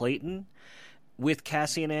Michael Clayton with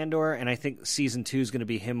Cassian Andor, and I think season 2 is going to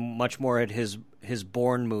be him much more at his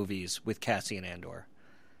Bourne movies with Cassian Andor.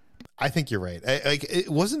 I think you're right.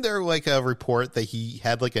 Wasn't there like a report that he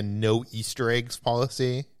had like a no Easter eggs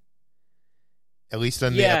policy? At least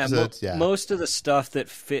on the episodes? Most of the stuff that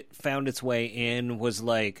found its way in was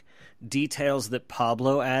like details that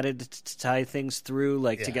Pablo added to tie things through,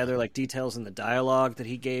 together, like details in the dialogue that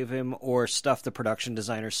he gave him, or stuff the production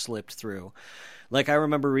designer slipped through. Like, I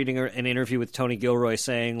remember reading an interview with Tony Gilroy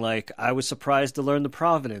saying, like, I was surprised to learn the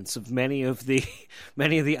provenance of many of the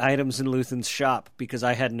items in Luthen's shop because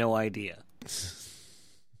I had no idea.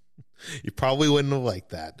 You probably wouldn't have liked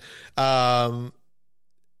that.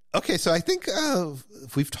 Okay, so I think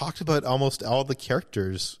we've talked about almost all the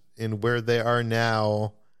characters and where they are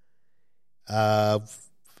now. I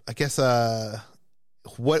guess, Brad,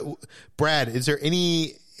 is there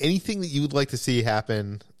anything that you would like to see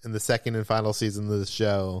happen in the second and final season of the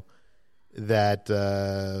show that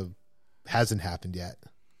hasn't happened yet?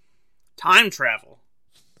 Time travel.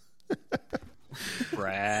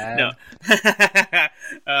 Brad. No.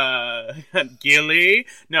 Gilly.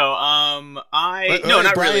 No. Not Brian,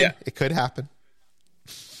 really. It could happen.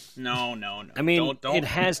 No. I mean, don't. It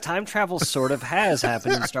has time travel. Sort of has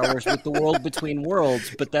happened in Star Wars with the World Between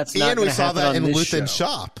Worlds, but that's not. And we saw that in Luthen's show.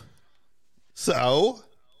 shop. So,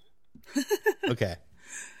 okay.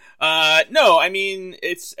 No, I mean,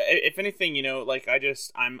 it's, if anything, you know, like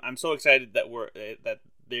I'm so excited that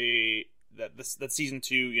that season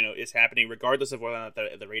 2, is happening, regardless of whether or not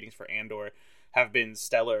the ratings for Andor have been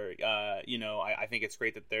stellar. I think it's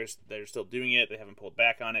great that they're still doing it. They haven't pulled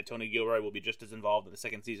back on it. Tony Gilroy will be just as involved in the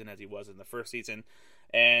second season as he was in the first season.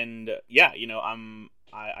 And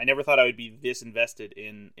I never thought I would be this invested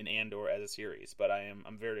in Andor as a series, but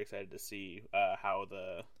I'm very excited to see how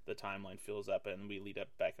the timeline fills up and we lead up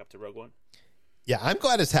back up to Rogue One. Yeah, I'm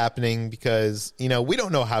glad it's happening because, we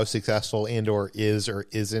don't know how successful Andor is or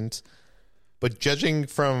isn't, but judging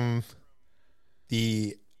from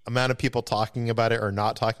the amount of people talking about it or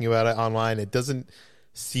not talking about it online, it doesn't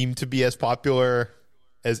seem to be as popular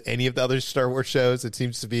as any of the other Star Wars shows. It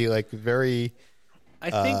seems to be like very... I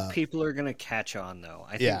think people are going to catch on, though.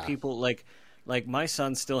 I think people like my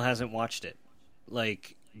son still hasn't watched it,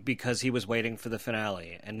 because he was waiting for the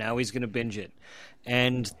finale, and now he's going to binge it.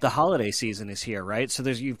 And the holiday season is here, right? So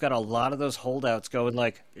you've got a lot of those holdouts going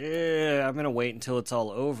I'm going to wait until it's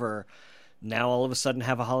all over. Now all of a sudden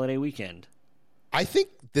have a holiday weekend. I think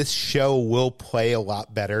this show will play a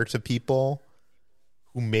lot better to people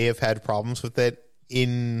who may have had problems with it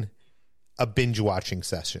in a binge watching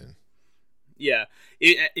session. Yeah.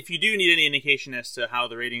 If you do need any indication as to how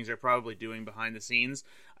the ratings are probably doing behind the scenes,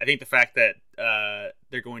 I think the fact that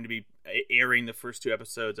they're going to be airing the first 2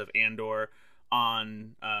 episodes of Andor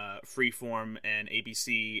on Freeform and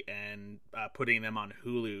ABC and putting them on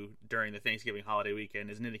Hulu during the Thanksgiving holiday weekend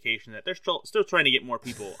is an indication that they're still trying to get more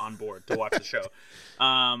people on board to watch the show.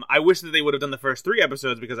 I wish that they would have done the first 3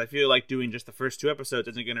 episodes, because I feel like doing just the first 2 episodes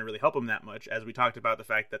isn't going to really help them that much, as we talked about the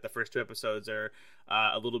fact that the first 2 episodes are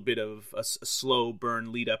a little bit of a slow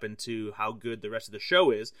burn lead up into how good the rest of the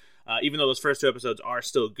show is, even though those first 2 episodes are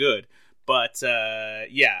still good. But, I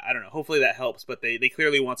don't know. Hopefully that helps. But they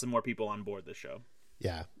clearly want some more people on board the show.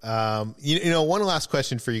 Yeah. One last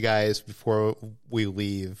question for you guys before we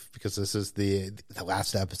leave, because this is the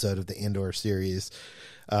last episode of the Andor series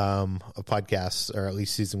of podcasts, or at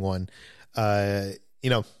least season 1.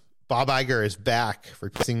 Bob Iger is back,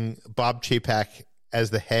 replacing Bob Chapek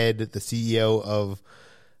as the CEO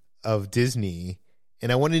of Disney.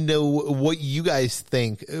 And I want to know what you guys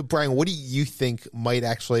think. Brian, what do you think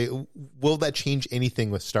will that change anything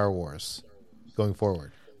with Star Wars going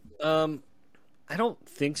forward? I don't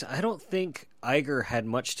think so. I don't think Iger had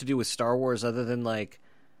much to do with Star Wars other than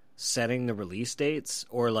setting the release dates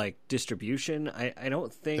or distribution. I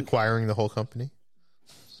don't think acquiring the whole company.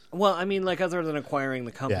 Well, I mean, other than acquiring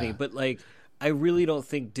the company, Yeah. but I really don't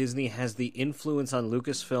think Disney has the influence on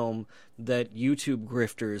Lucasfilm that YouTube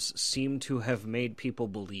grifters seem to have made people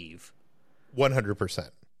believe.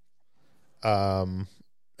 100%. And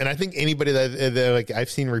I think anybody that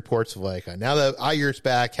I've seen reports of now that Iger's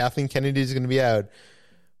back, Kathleen Kennedy is going to be out.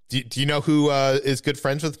 Do you know who is good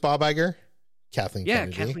friends with Bob Iger? Kathleen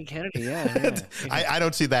Kennedy. Yeah, Kathleen Kennedy. Yeah. I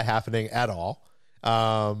don't see that happening at all.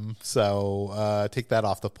 So take that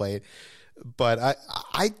off the plate. But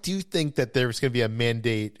I do think that there's going to be a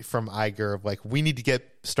mandate from Iger of we need to get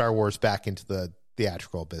Star Wars back into the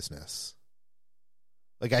theatrical business.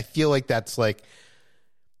 I feel like that's I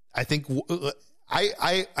think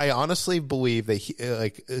I honestly believe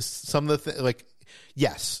that some of the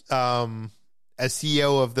yes, as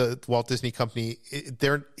CEO of the Walt Disney Company,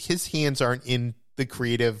 his hands aren't in the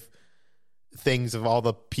creative things of all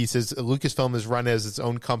the pieces. Lucasfilm is run as its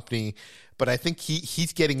own company, but I think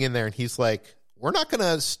he's getting in there and he's we're not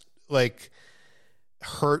gonna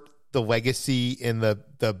hurt the legacy in the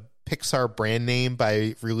Pixar brand name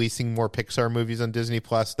by releasing more Pixar movies on Disney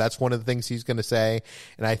Plus. That's one of the things he's going to say.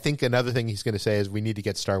 And I think another thing he's going to say is we need to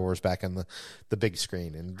get Star Wars back on the big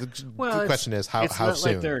screen. And the question is how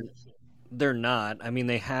soon? They're not. I mean,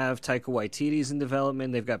 they have Taika Waititi's in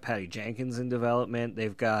development. They've got Patty Jenkins in development.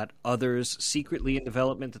 They've got others secretly in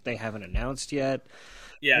development that they haven't announced yet.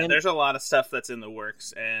 Yeah, there's a lot of stuff that's in the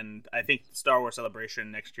works, and I think Star Wars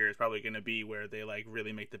Celebration next year is probably going to be where they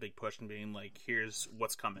really make the big push and being here's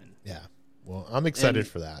what's coming. Yeah, well, I'm excited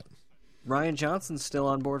for that. Rian Johnson's still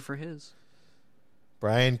on board for his.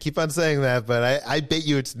 Brian, keep on saying that, but I bet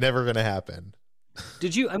you it's never going to happen.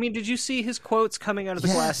 Did you see his quotes coming out of the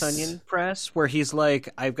Glass Onion press where he's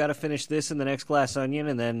I've got to finish this in the next Glass Onion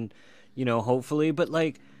and then, hopefully. But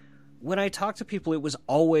when I talk to people, it was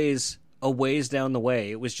always a ways down the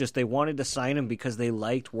way. It was just they wanted to sign him because they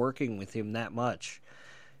liked working with him that much.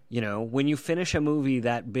 When you finish a movie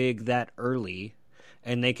that big that early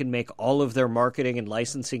and they can make all of their marketing and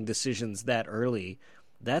licensing decisions that early,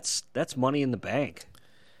 that's money in the bank.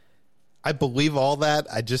 I believe all that.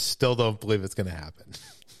 I just still don't believe it's going to happen.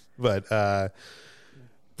 But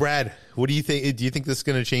Brad, what do you think? Do you think this is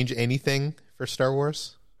going to change anything for Star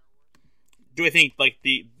Wars? Do I think like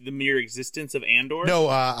the mere existence of Andor? No,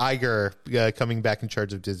 Iger coming back in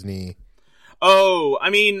charge of Disney. Oh, I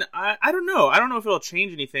mean, I don't know. I don't know if it'll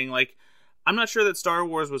change anything. Like, I'm not sure that Star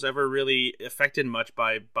Wars was ever really affected much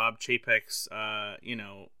by Bob Chapek's,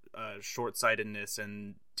 short-sightedness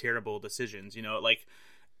and terrible decisions. Like,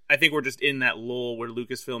 I think we're just in that lull where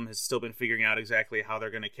Lucasfilm has still been figuring out exactly how they're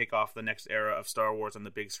going to kick off the next era of Star Wars on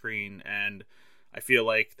the big screen, and I feel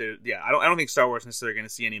like I don't think Star Wars necessarily going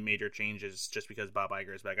to see any major changes just because Bob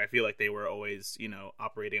Iger is back. I feel like they were always,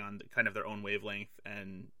 operating on kind of their own wavelength,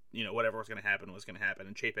 and whatever was going to happen was going to happen.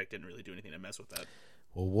 And Chapek didn't really do anything to mess with that.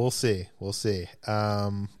 Well, we'll see.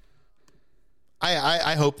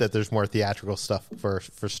 I hope that there's more theatrical stuff for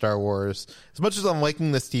Star Wars. As much as I'm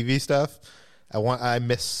liking this TV stuff, I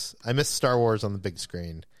miss Star Wars on the big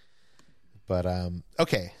screen. But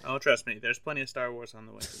okay. Oh, trust me, there's plenty of Star Wars on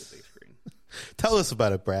the way to the big screen. Tell us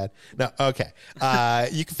about it, Brad. No, okay.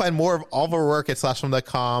 You can find more of all of our work at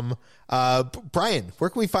slashfilm.com. Brian, where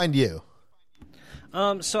can we find you?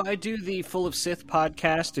 So I do the Full of Sith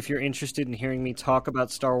podcast. If you're interested in hearing me talk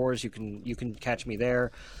about Star Wars, you can catch me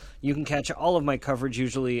there. You can catch all of my coverage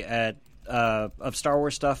usually of Star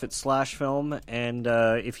Wars stuff at /film. And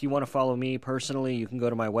if you want to follow me personally, you can go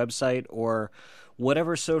to my website or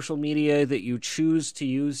whatever social media that you choose to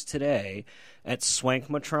use today at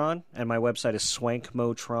Swankmotron, and my website is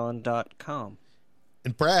swankmotron.com.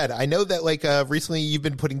 And Brad, I know that recently you've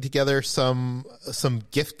been putting together some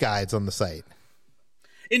gift guides on the site.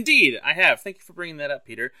 Indeed, I have. Thank you for bringing that up,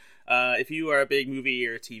 Peter. If you are a big movie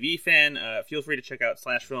or TV fan, feel free to check out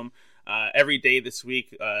 /film. Every day this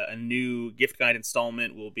week, a new gift guide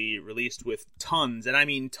installment will be released with tons, and I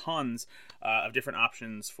mean tons, of different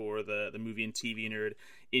options for the movie and TV nerd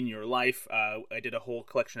in your life. I did a whole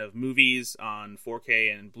collection of movies on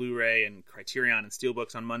 4K and Blu-ray and Criterion and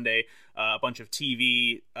Steelbooks on Monday, a bunch of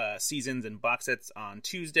TV seasons and box sets on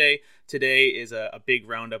Tuesday. Today is a big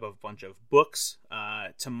roundup of a bunch of books.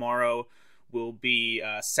 Tomorrow will be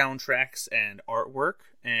soundtracks and artwork,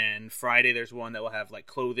 and Friday there's one that will have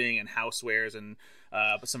clothing and housewares and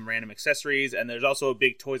some random accessories, and there's also a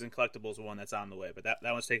big toys and collectibles one that's on the way, but that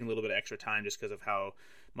one's taking a little bit of extra time just because of how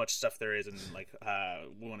much stuff there is, and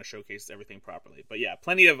we want to showcase everything properly. But yeah,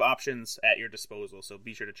 plenty of options at your disposal, so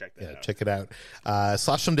be sure to check that out. Check it out.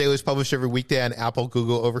 /film Daily is published every weekday on Apple,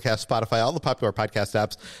 Google, Overcast, Spotify, all the popular podcast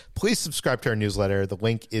apps. Please subscribe to our newsletter. The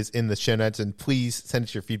link is in the show notes, and please send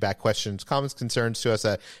us your feedback, questions, comments, concerns to us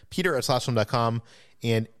at peter@slashfilm.com.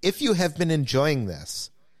 And if you have been enjoying this,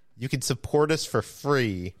 you can support us for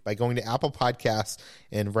free by going to Apple Podcasts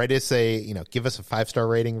and write us give us a 5-star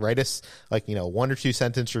rating, write us 1 or 2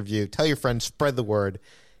 sentence review, tell your friends, spread the word,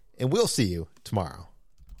 and we'll see you tomorrow.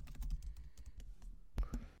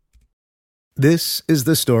 This is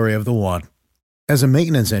the story of the one. As a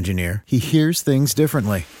maintenance engineer, he hears things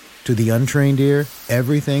differently. To the untrained ear,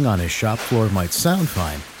 everything on his shop floor might sound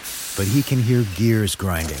fine, but he can hear gears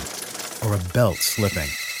grinding or a belt slipping.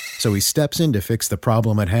 So he steps in to fix the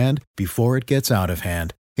problem at hand before it gets out of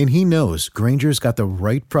hand. And he knows Grainger's got the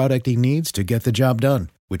right product he needs to get the job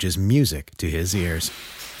done, which is music to his ears.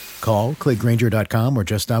 Call, click Grainger.com, or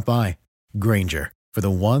just stop by. Grainger, for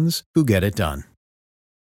the ones who get it done.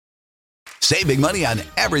 Save big money on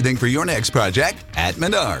everything for your next project at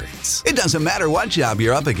Menards. It doesn't matter what job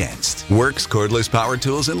you're up against. Works, cordless power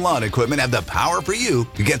tools, and lawn equipment have the power for you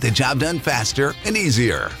to get the job done faster and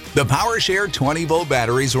easier. The PowerShare 20-volt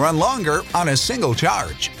batteries run longer on a single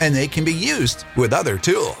charge, and they can be used with other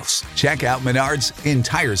tools. Check out Menards'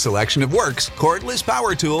 entire selection of Works, cordless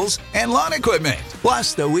power tools, and lawn equipment.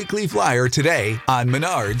 Plus the weekly flyer today on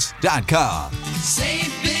Menards.com. Save